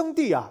出生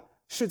地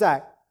是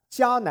在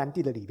迦南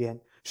地的里边，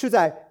是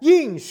在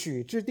应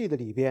许之地的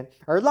里边，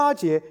而拉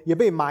结也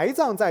被埋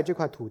葬在这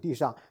块土地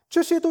上。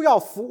这些都要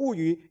服务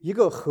于一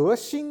个核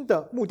心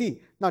的目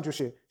的，那就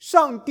是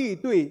上帝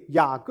对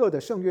雅各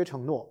的圣约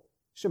承诺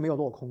是没有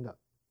落空的。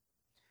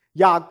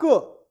雅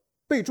各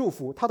被祝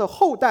福，他的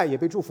后代也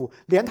被祝福，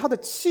连他的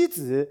妻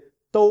子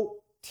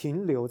都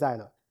停留在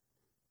了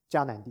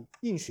迦南地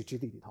应许之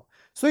地里头。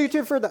所以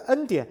这份的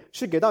恩典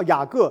是给到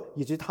雅各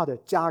以及他的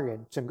家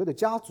人，整个的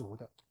家族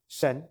的，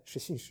神是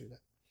信实的。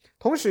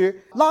同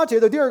时拉结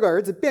的第二个儿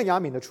子便雅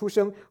悯的出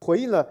生，回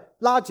应了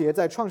拉结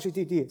在创世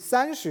纪第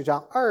30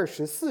章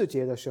24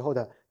节的时候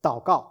的祷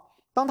告。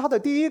当他的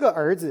第一个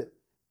儿子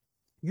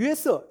约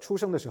瑟出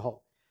生的时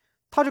候，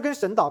他就跟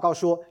神祷告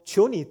说，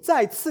求你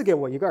再赐给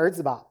我一个儿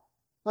子吧。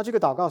那这个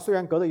祷告虽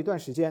然隔了一段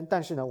时间，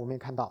但是呢，我们也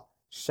看到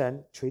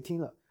神垂听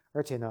了，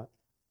而且呢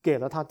给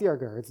了他第二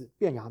个儿子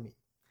便雅悯。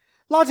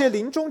拉结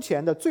临终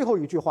前的最后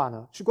一句话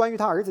呢，是关于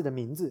他儿子的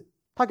名字。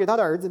他给他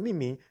的儿子命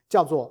名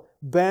叫做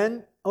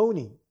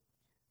Ben-Oni，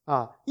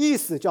意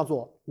思叫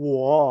做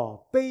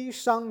我悲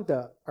伤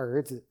的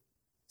儿子，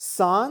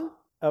 Son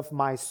of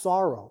my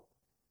sorrow，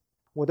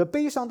 我的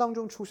悲伤当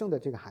中出生的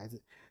这个孩子。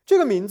这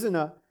个名字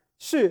呢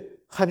是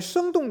很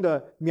生动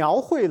的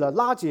描绘了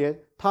拉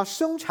结他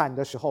生产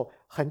的时候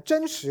很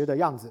真实的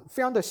样子，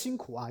非常的辛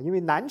苦因为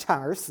难产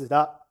而死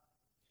的。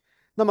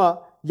那么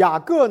雅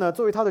各呢，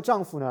作为她的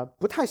丈夫呢，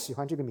不太喜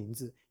欢这个名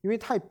字，因为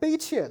太悲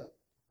切了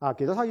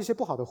给了他一些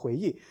不好的回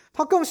忆。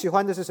他更喜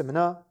欢的是什么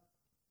呢？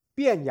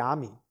便雅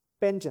悯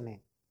Benjamin，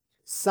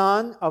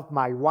 Son of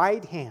my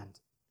right hand，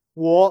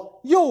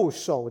 我右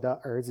手的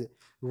儿子。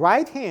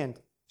 Right hand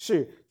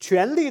是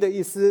权力的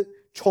意思，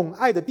宠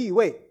爱的地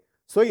位，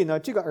所以呢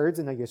这个儿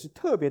子呢也是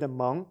特别的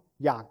蒙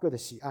雅各的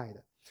喜爱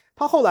的。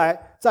他后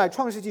来在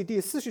创世纪第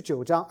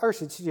49章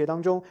27节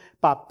当中，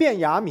把便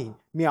雅悯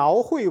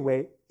描绘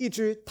为一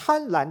只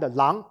贪婪的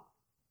狼，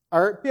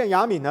而便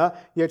雅悯呢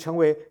也成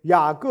为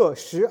雅各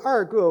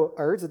12个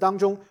儿子当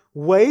中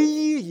唯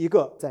一一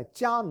个在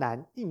迦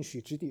南应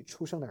许之地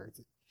出生的儿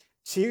子，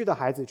其余的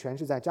孩子全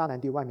是在迦南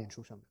地外面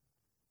出生的。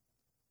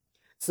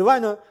此外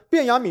呢，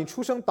便雅悯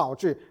出生导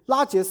致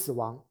拉结死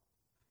亡，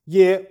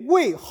也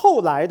为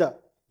后来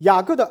的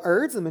雅各的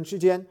儿子们之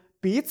间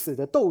彼此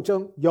的斗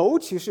争，尤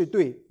其是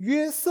对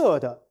约瑟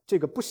的这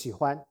个不喜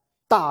欢，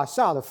打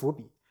下了伏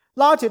笔。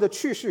拉结的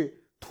去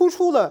世突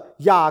出了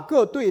雅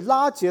各对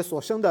拉结所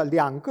生的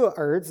2个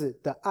儿子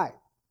的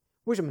爱。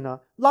为什么呢？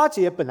拉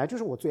结本来就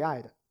是我最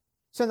爱的，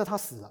现在他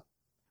死了，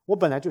我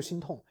本来就心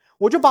痛，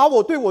我就把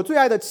我对我最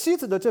爱的妻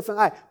子的这份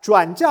爱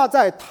转嫁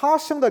在他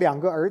生的2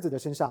个儿子的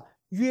身上，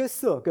约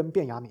瑟跟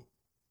便雅悯。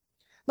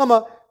那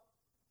么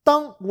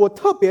当我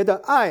特别的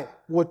爱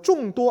我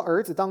众多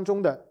儿子当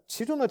中的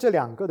其中的这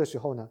2个的时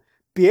候呢，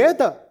别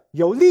的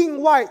由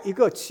另外一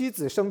个妻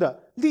子生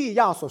的利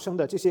亚所生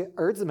的这些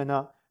儿子们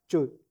呢，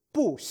就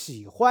不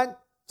喜欢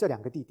这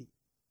2个弟弟，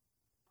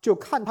就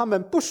看他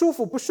们不舒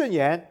服不顺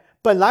眼。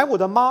本来我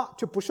的妈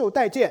就不受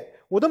待见，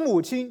我的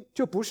母亲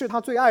就不是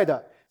他最爱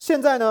的，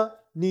现在呢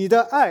你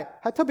的爱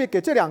还特别给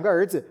这2个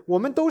儿子，我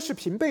们都是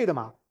平辈的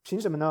嘛，凭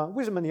什么呢？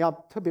为什么你要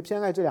特别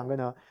偏爱这2个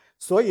呢？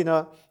所以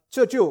呢，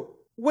这就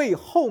为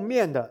后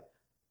面的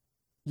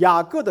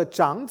雅各的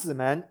长子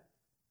们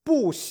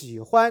不喜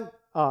欢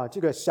这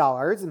个小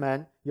儿子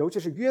们，尤其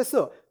是约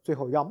瑟，最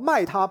后要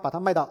卖他，把他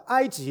卖到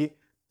埃及，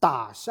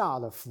打下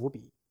了伏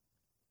笔。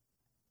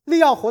利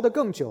亚活得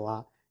更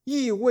久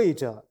意味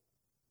着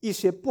一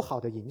些不好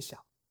的影响，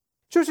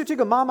就是这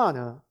个妈妈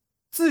呢，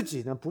自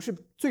己呢不是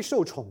最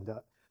受宠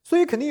的，所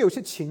以肯定有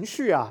些情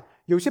绪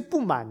有些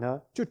不满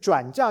呢，就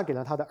转嫁给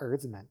了他的儿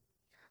子们。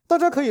大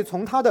家可以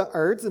从他的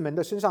儿子们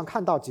的身上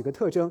看到几个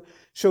特征。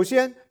首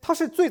先，他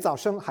是最早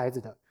生孩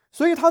子的，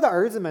所以他的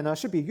儿子们呢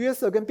是比约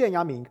瑟跟便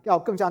雅悯要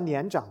更加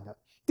年长的。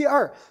第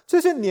二，这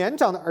些年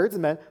长的儿子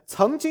们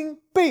曾经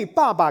被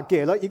爸爸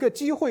给了一个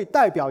机会，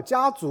代表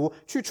家族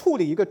去处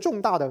理一个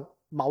重大的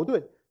矛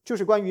盾，就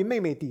是关于妹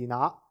妹底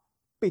拿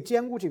被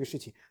奸污这个事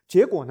情，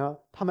结果呢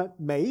他们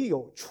没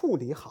有处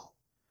理好。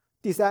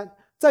第三，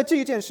在这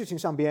一件事情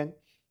上边，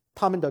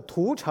他们的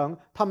屠城，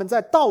他们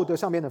在道德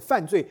上面的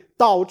犯罪，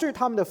导致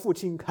他们的父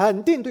亲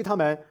肯定对他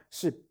们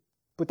是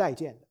不待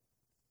见的。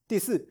第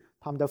四，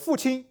他们的父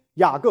亲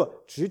雅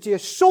各直接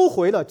收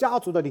回了家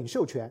族的领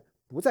袖权，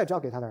不再交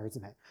给他的儿子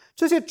们。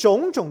这些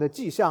种种的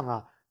迹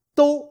象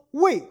都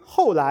为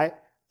后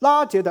来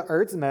拉结的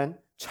儿子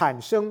们产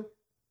生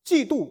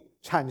嫉妒，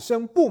产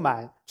生不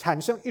满，产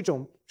生一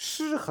种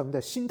失衡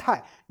的心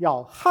态，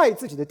要害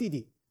自己的弟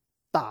弟，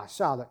打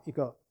下了一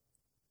个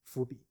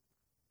伏笔。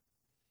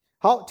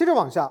好，接着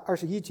往下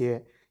，21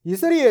节，以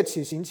色列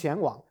起行前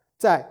往，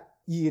在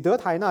以德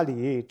台那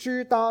里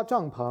支搭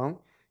帐篷。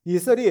以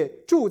色列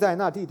住在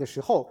那地的时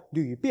候，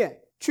吕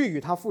便去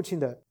与他父亲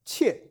的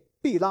妾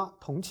毕拉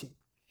同寝，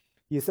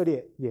以色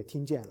列也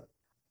听见了。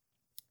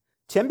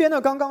前边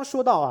呢刚刚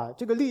说到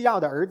这个利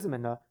亚的儿子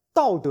们呢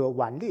道德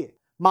顽劣，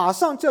马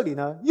上这里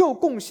呢又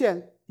贡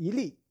献一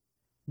例。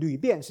吕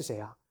便是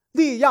谁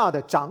利亚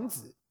的长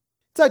子，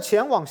在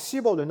前往希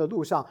伯伦的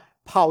路上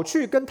跑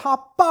去跟他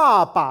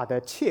爸爸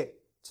的妾，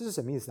这是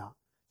什么意思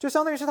就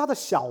相当于是他的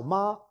小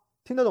妈，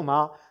听得懂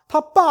吗？他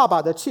爸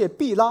爸的妾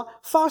毕拉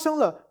发生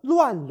了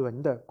乱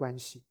伦的关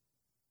系，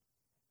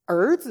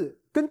儿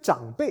子跟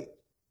长辈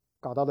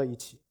搞到了一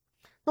起。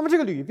那么这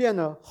个吕便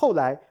呢后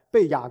来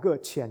被雅各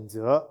谴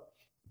责，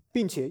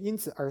并且因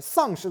此而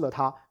丧失了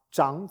他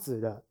长子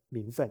的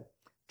名分。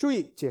注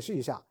意解释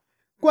一下，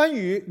关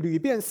于吕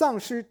便丧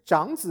失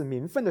长子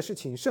名分的事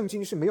情，圣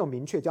经是没有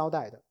明确交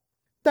代的。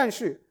但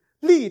是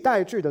历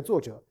代志的作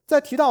者在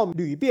提到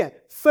吕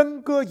便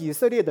分割以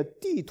色列的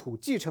地土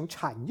继承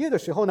产业的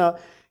时候呢，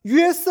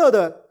约瑟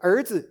的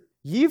儿子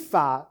以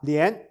法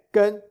莲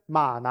跟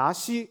马拿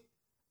西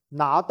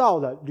拿到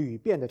了吕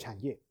便的产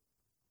业，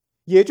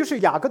也就是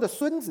雅各的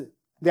孙子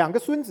，2个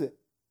孙子。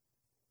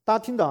大家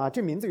听懂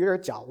这名字有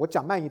点假，我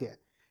讲慢一点。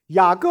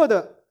雅各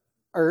的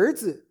儿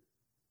子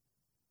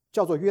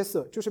叫做约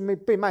瑟，就是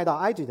被卖到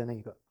埃及的那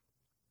一个。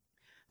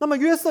那么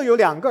约瑟有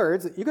2个儿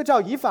子，一个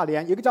叫以法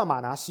莲，一个叫马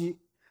拿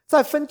西。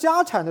在分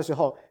家产的时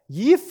候，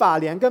以法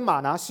莲跟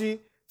马拿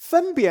西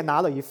分别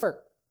拿了1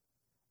份，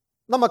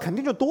那么肯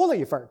定就多了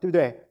1份，对不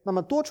对？那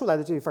么多出来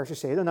的这一份是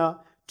谁的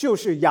呢？就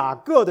是雅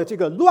各的这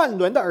个乱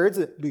伦的儿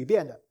子吕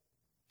便的。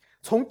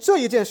从这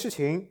一件事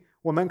情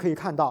我们可以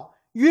看到，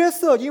约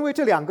瑟因为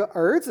这2个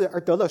儿子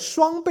而得了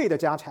双倍的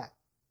家产。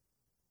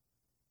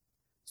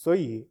所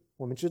以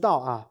我们知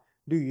道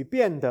吕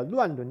便的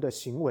乱伦的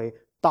行为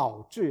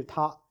导致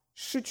他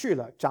失去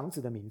了长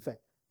子的名分，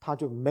他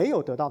就没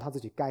有得到他自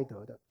己该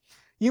得的。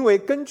因为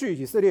根据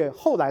以色列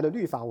后来的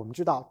律法，我们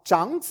知道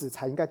长子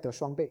才应该得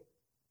双倍。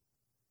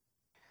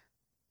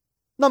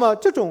那么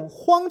这种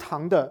荒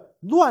唐的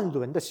乱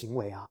伦的行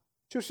为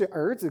就是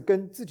儿子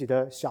跟自己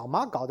的小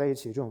妈搞在一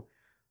起，这种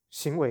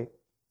行为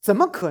怎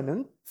么可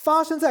能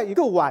发生在一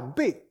个晚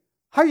辈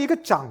还有一个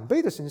长辈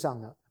的身上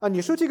呢？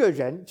你说这个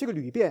人，这个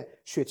吕便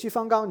血气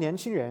方刚年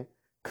轻人，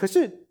可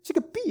是这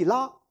个毕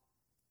拉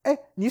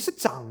你是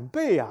长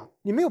辈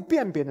你没有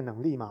辨别的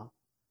能力吗？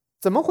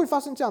怎么会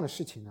发生这样的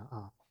事情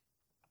呢？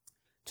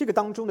这个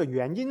当中的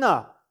原因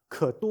呢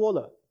可多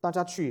了，大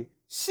家去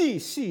细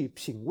细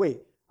品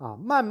味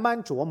慢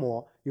慢琢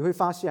磨，你会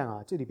发现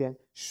这里边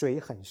水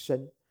很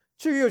深。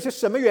至于有些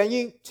什么原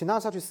因，请大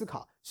家去思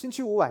考。星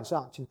期五晚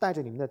上请带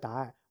着你们的答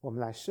案，我们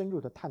来深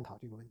入的探讨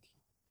这个问题。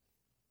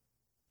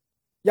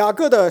雅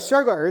各的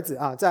12个儿子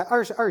啊，在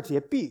22节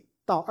B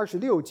到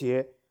26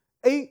节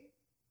A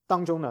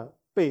当中呢，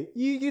被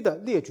一一的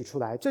列举出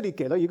来。这里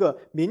给了一个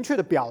明确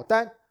的表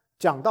单，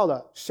讲到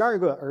了12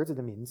个儿子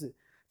的名字。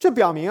这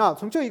表明啊，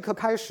从这一刻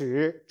开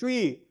始，注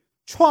意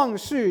创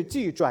世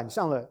纪转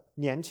向了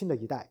年轻的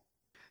一代。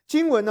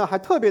经文呢，还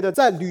特别的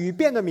在吕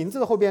遍的名字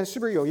的后边，是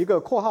不是有一个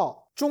括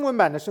号？中文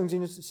版的圣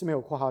经是没有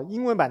括号，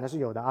英文版的是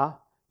有的啊。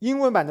英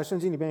文版的圣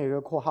经里边有一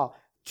个括号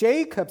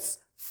 ，Jacob's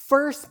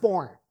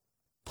firstborn，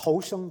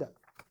 头生的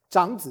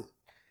长子。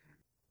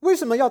为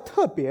什么要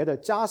特别的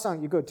加上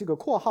一个这个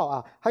括号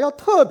啊？还要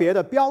特别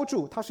的标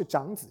注他是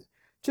长子，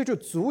这就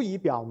足以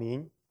表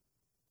明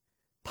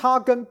他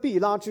跟毕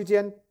拉之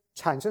间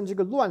产生这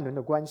个乱伦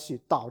的关系，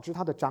导致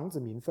他的长子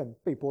名分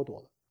被剥夺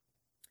了。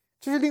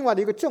这是另外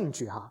的一个证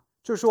据啊，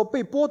就是说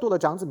被剥夺的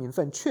长子名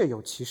分确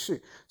有其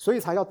事，所以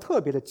才要特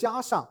别的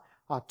加上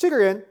啊，这个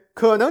人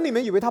可能你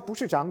们以为他不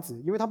是长子，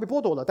因为他被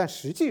剥夺了，但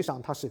实际上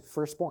他是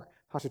firstborn，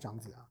 他是长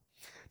子啊。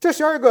这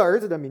12个儿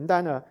子的名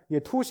单呢，也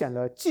凸显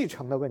了继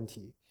承的问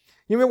题。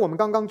因为我们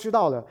刚刚知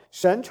道了，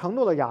神承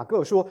诺了雅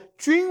各说，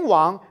君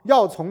王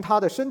要从他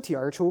的身体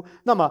而出。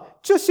那么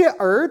这些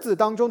儿子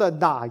当中的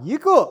哪一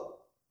个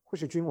会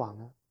是君王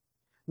呢？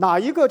哪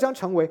一个将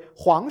成为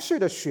皇室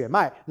的血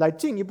脉，来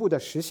进一步的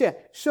实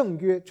现圣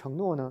约承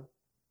诺呢？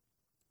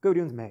各位弟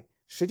兄姊妹，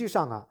实际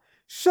上啊，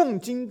圣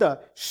经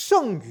的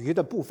剩余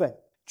的部分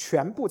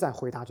全部在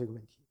回答这个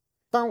问题。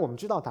当然我们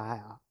知道答案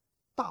啊，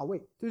大卫，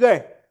对不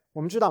对？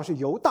我们知道是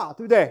犹大，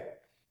对不对？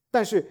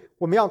但是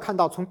我们要看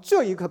到，从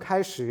这一刻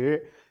开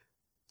始，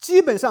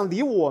基本上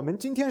离我们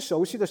今天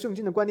熟悉的圣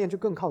经的观念就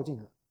更靠近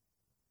了。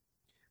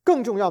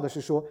更重要的是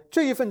说，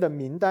这一份的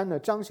名单呢，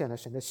彰显了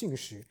神的信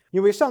实。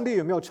因为上帝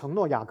有没有承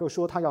诺雅各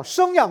说他要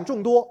生养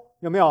众多？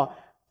有没有？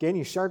给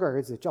你12个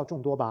儿子叫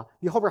众多吧，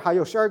你后边还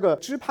有12个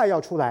支派要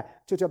出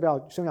来，这叫不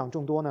要生养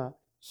众多呢？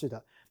是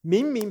的，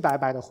明明白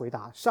白的回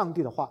答，上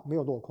帝的话没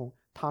有落空，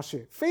他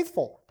是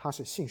faithful， 他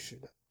是信实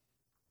的。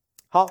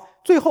好，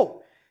最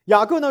后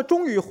雅各呢，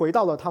终于回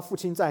到了他父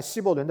亲在希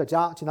伯伦的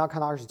家，请大家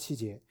看到27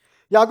节。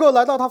雅各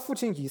来到他父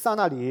亲以撒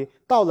那里，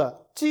到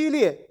了基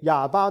列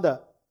亚巴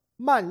的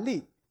曼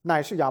利，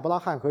乃是亚伯拉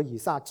罕和以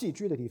撒寄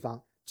居的地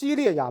方。基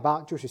列亚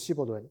巴就是希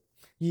伯伦。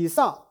以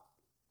撒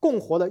共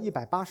活了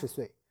180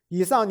岁。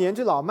以撒年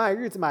纪老迈，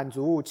日子满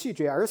足，气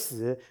绝而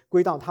死，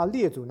归到他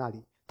列祖那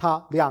里。他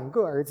2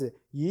个儿子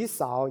以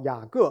扫、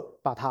雅各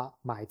把他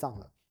埋葬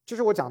了。这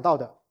是我讲到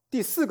的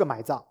第4个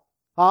埋葬。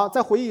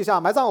再回忆一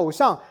下，埋葬偶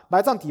像，埋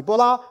葬底波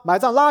拉，埋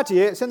葬拉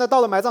结，现在到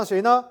了埋葬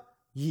谁呢？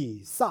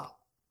以撒。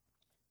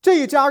这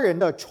一家人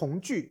的重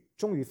聚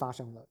终于发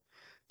生了。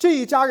这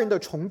一家人的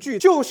重聚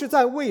就是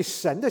在为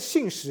神的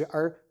信实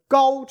而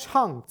高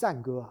唱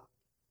赞歌啊！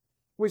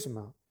为什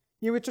么？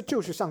因为这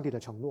就是上帝的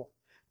承诺。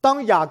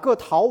当雅各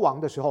逃亡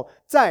的时候，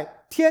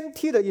在天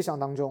梯的异象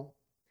当中，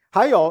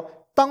还有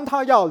当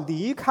他要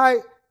离开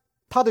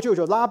他的舅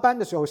舅拉班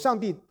的时候，上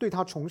帝对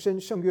他重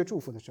申圣约祝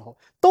福的时候，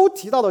都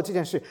提到了这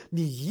件事，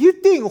你一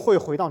定会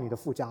回到你的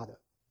父家的。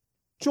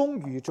终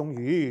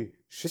于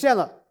实现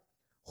了，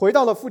回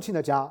到了父亲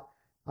的家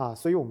啊！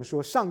所以我们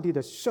说，上帝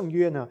的圣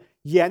约呢，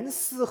严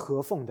丝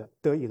合缝的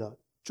得以了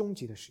终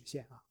极的实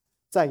现啊，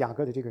在雅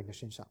各的这个人的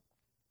身上。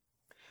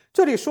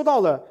这里说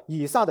到了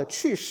以撒的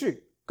去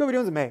世，各位弟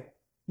兄姊妹，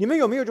你们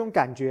有没有这种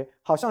感觉，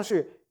好像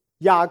是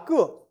雅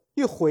各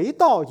一回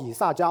到以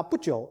撒家不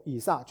久，以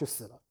撒就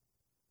死了？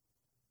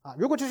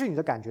如果这是你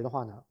的感觉的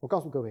话呢，我告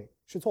诉各位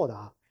是错的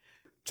啊。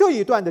这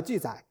一段的记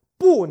载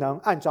不能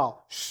按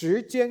照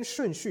时间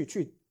顺序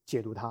去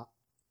解读它。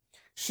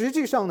实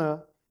际上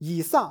呢，以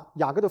撒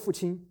雅各的父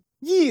亲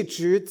一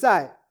直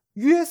在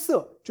约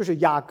瑟，就是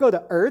雅各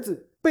的儿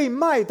子被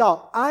卖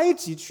到埃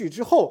及去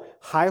之后，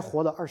还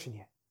活了20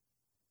年。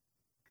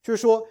就是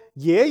说，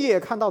爷爷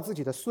看到自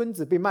己的孙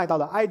子被卖到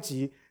了埃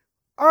及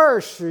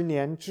，20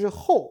年之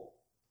后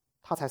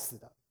他才死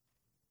的。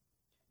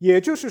也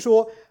就是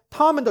说，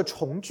他们的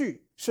重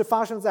聚是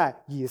发生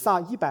在以撒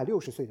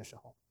160岁的时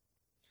候。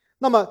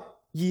那么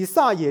以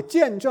撒也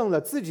见证了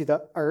自己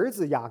的儿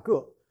子雅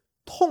各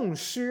痛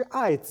失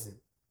爱子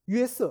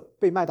约瑟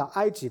被卖到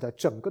埃及的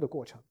整个的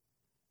过程。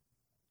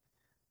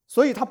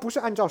所以他不是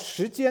按照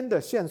时间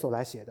的线索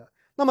来写的。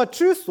那么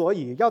之所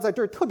以要在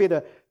这儿特别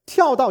的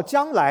跳到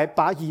将来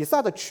把以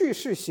撒的去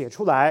世写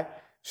出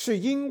来，是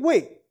因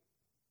为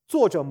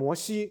作者摩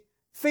西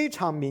非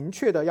常明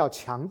确的要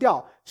强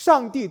调，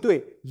上帝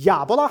对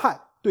亚伯拉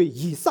罕、对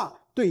以撒、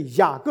对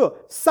雅各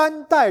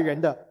3代人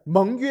的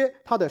盟约，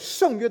他的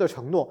圣约的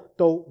承诺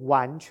都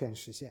完全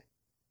实现。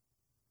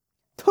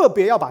特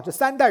别要把这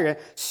3代人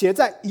写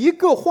在一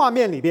个画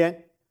面里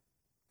边，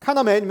看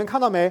到没？你们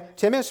看到没？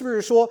前面是不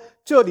是说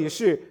这里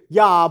是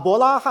亚伯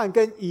拉罕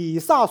跟以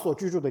撒所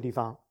居住的地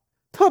方？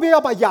特别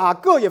要把雅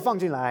各也放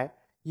进来，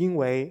因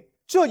为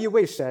这一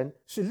位神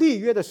是立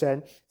约的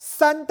神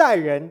，3代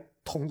人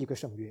同一个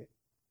圣约。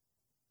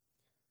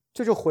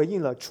这就回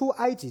应了出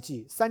埃及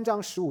记3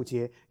章15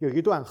节有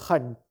一段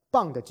很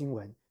棒的经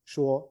文，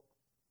说：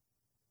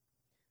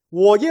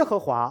我耶和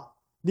华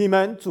你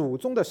们祖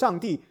宗的上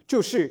帝，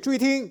就是注意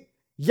听，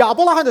亚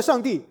伯拉罕的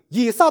上帝、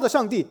以撒的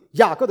上帝、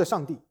雅各的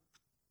上帝。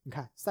你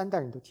看3代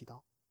人都提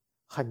到，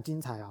很精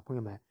彩啊，朋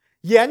友们，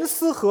严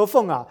丝合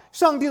缝啊！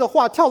上帝的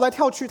话跳来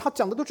跳去，他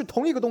讲的都是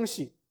同一个东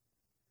西，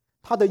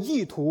他的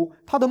意图、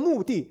他的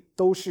目的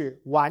都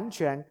是完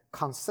全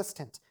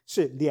consistent，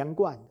 是连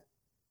贯的。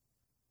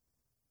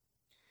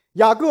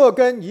雅各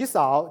跟以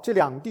扫这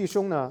2弟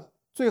兄呢，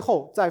最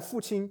后在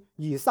父亲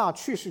以撒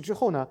去世之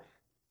后呢，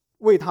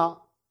为他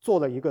做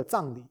了一个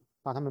葬礼，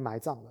把他们埋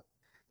葬了。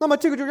那么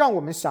这个就让我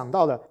们想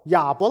到了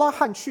亚伯拉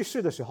罕去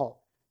世的时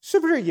候，是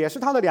不是也是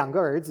他的2个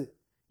儿子？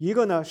一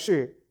个呢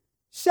是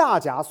夏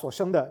甲所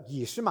生的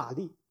以实玛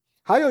利，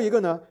还有一个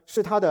呢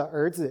是他的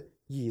儿子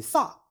以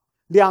撒。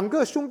2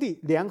个兄弟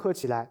联合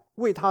起来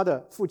为他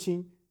的父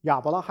亲亚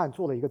伯拉罕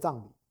做了一个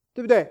葬礼，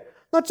对不对？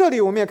那这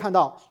里我们也看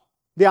到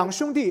2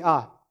兄弟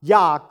啊，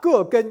雅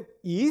各跟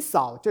以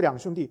扫这2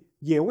兄弟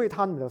也为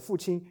他们的父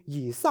亲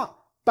以撒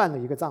办了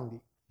一个葬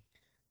礼。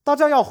大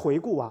家要回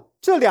顾啊，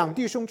这2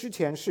弟兄之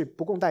前是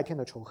不共戴天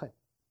的仇恨，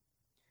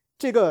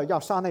这个要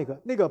杀那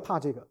个，那个怕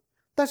这个。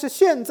但是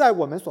现在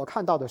我们所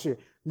看到的是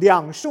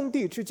2兄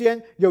弟之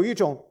间有一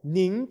种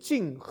宁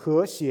静、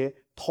和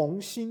谐、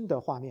同心的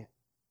画面，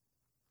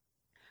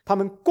他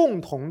们共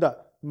同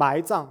的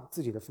埋葬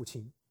自己的父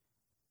亲。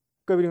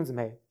各位弟兄姊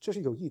妹，这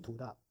是有意图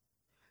的。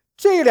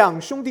这2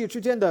兄弟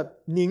之间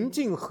的宁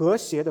静和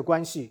谐的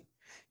关系，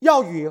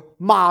要与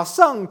马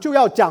上就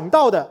要讲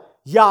到的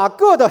雅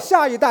各的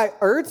下一代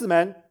儿子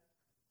们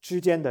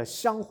之间的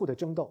相互的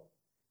争斗、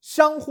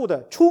相互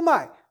的出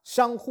卖、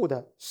相互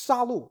的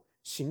杀戮，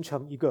形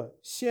成一个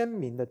鲜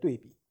明的对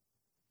比。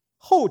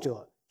后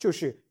者就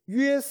是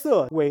约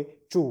瑟为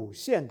主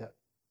线的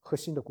核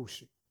心的故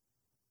事。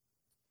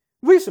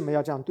为什么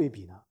要这样对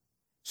比呢？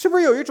是不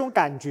是有一种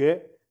感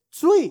觉，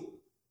罪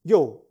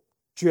又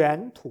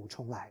卷土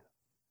重来了？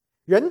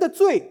人的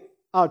罪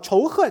啊，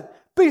仇恨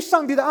被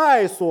上帝的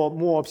爱所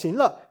抹平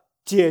了，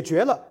解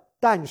决了，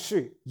但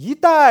是一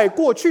代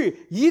过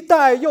去，一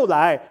代又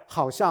来，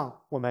好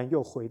像我们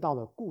又回到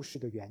了故事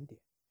的原点。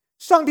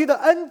上帝的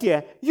恩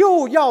典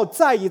又要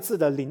再一次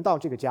的临到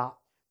这个家，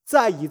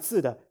再一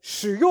次的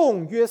使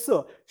用约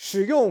瑟，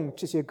使用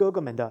这些哥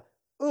哥们的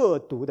恶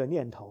毒的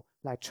念头，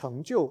来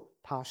成就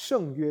他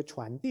圣约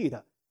传递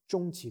的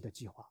终极的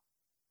计划。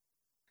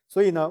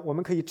所以呢，我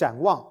们可以展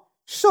望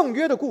圣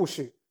约的故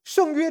事，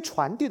圣约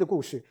传递的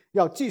故事，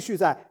要继续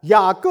在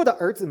雅各的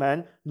儿子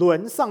们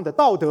沦丧的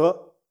道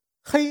德、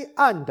黑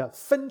暗的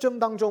纷争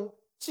当中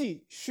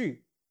继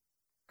续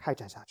开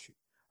展下去。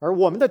而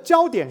我们的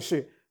焦点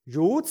是，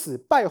如此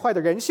败坏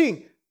的人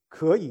性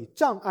可以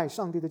障碍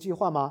上帝的计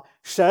划吗？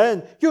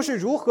神又是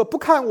如何不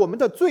看我们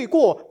的罪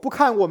过，不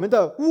看我们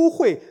的污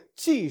秽，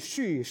继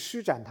续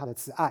施展他的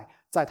慈爱，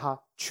在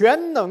他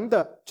全能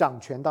的掌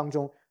权当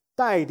中，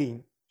带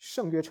领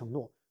圣约承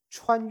诺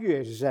穿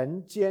越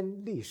人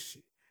间历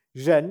史、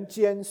人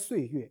间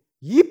岁月，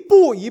一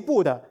步一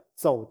步的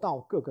走到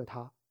各个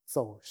他，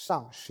走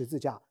上十字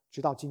架，直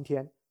到今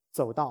天，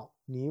走到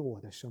你我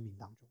的生命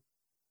当中。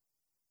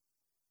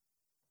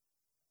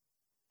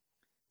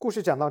故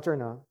事讲到这儿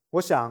呢，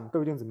我想各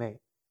位弟兄姊妹，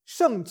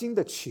圣经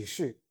的启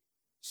示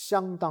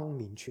相当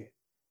明确，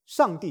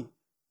上帝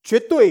绝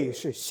对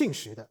是信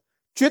实的，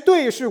绝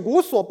对是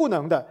无所不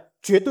能的，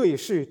绝对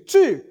是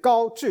至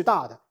高至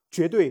大的，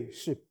绝对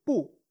是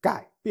不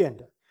改变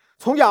的。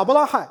从亚伯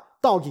拉罕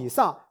到以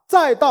撒，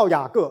再到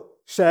雅各，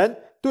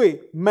神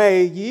对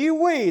每一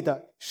位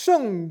的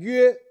圣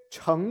约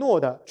承诺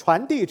的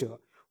传递者，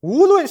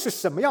无论是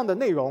什么样的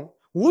内容，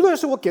无论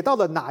是我给到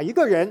了哪一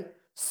个人，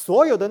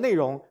所有的内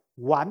容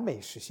完美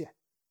实现，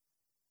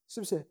是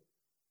不是？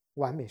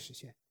完美实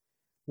现。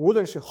无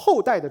论是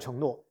后代的承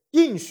诺、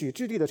应许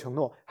之地的承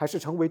诺，还是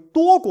成为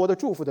多国的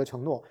祝福的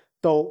承诺，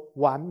都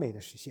完美的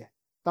实现。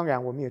当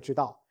然我们也知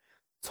道，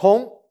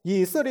从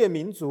以色列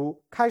民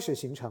族开始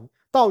形成，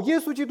到耶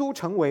稣基督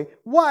成为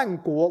万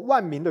国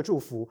万民的祝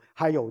福，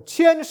还有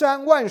千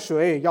山万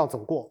水要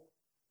走过。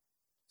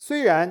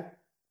虽然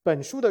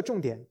本书的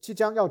重点即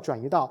将要转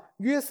移到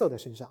约瑟的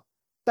身上，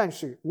但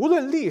是无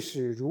论历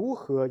史如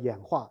何演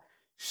化，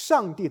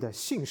上帝的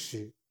信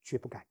实绝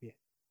不改变。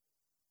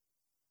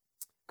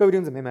各位弟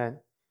兄姊妹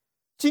们，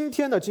今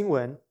天的经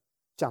文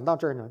讲到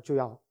这儿呢，就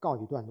要告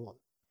一段落了。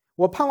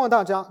我盼望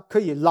大家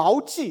可以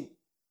牢记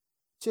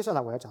接下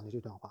来我要讲的这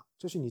段话，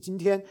这是你今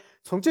天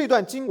从这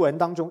段经文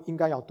当中应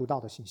该要读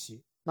到的信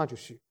息，那就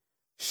是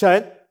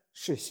神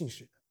是信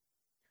实的。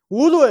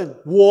无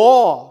论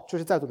我，就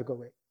是在座的各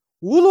位，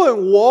无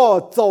论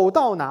我走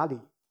到哪里，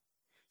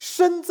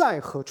身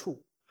在何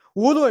处，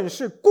无论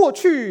是过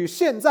去、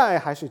现在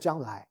还是将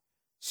来，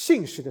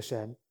信实的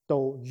神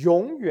都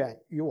永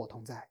远与我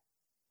同在。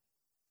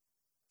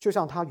就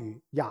像他与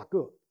雅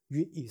各、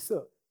与以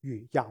色、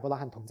与亚伯拉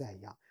罕同在一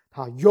样，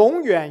他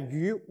永远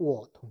与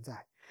我同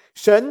在。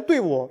神对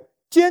我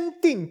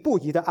坚定不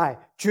移的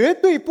爱，绝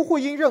对不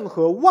会因任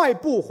何外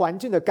部环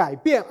境的改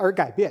变而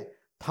改变。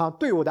他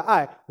对我的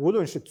爱，无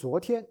论是昨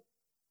天、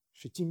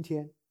是今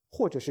天，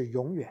或者是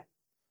永远，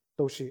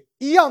都是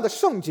一样的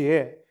圣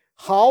洁，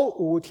毫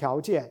无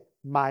条件，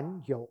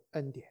满有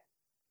恩典。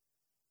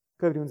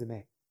各位弟兄姊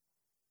妹，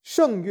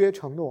圣约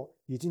承诺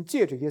已经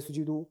借着耶稣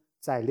基督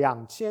在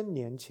2000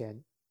年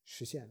前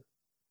实现了。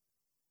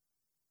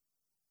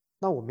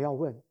那我们要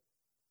问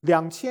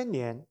，2000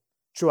年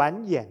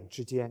转眼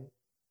之间，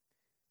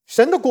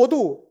神的国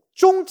度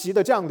终极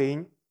的降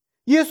临，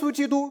耶稣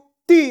基督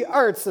第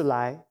二次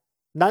来，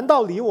难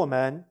道离我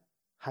们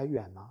还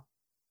远吗？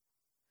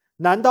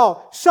难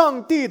道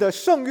上帝的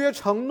圣约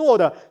承诺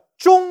的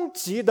终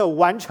极的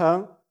完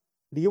成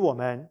离我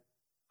们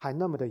还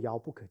那么的遥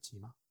不可及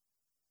吗？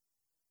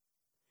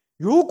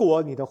如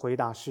果你的回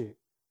答是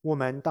我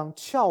们当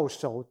翘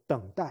首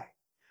等待，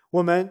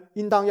我们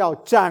应当要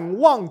展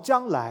望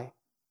将来，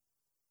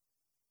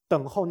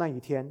等候那一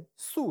天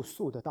速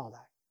速的到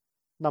来，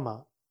那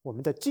么我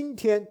们的今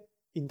天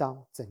应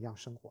当怎样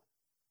生活？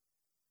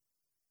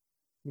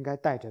应该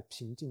带着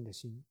平静的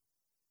心，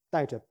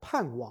带着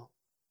盼望，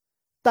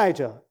带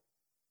着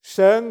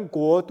神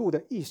国度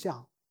的意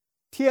象，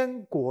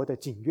天国的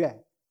景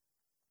愿，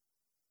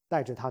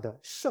带着他的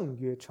圣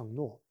约承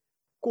诺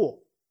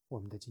过我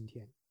们的今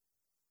天。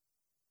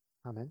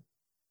阿们。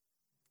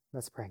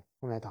 Let's pray，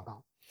 我们来祷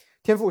告。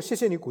天父，谢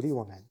谢你鼓励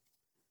我们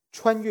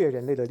穿越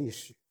人类的历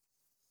史，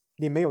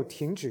你没有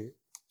停止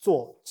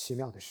做奇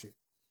妙的事。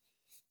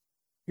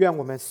愿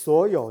我们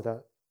所有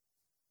的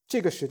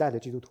这个时代的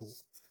基督徒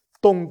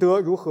懂得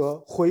如何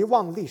回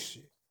望历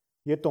史，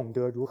也懂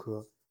得如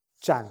何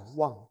展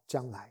望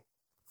将来。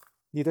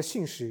你的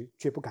信实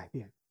绝不改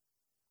变，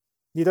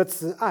你的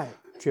慈爱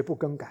绝不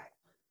更改。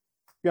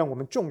愿我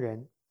们众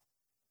人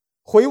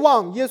回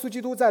望耶稣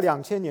基督在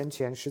2000年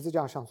前十字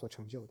架上所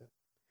成就的，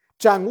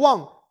展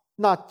望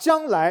那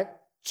将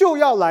来就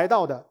要来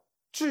到的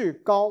至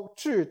高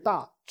至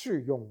大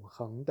至永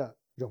恒的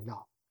荣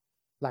耀，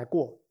来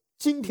过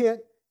今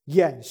天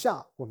眼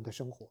下我们的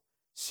生活，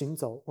行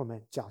走我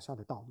们脚下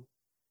的道路。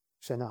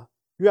神啊，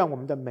愿我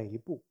们的每一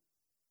步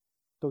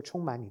都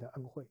充满你的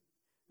恩惠，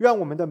愿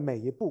我们的每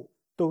一步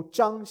都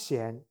彰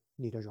显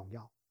你的荣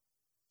耀。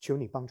求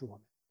你帮助我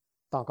们。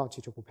祷告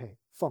祈求不配，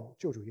奉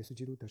救主耶稣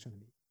基督得胜的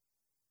名，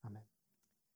阿们。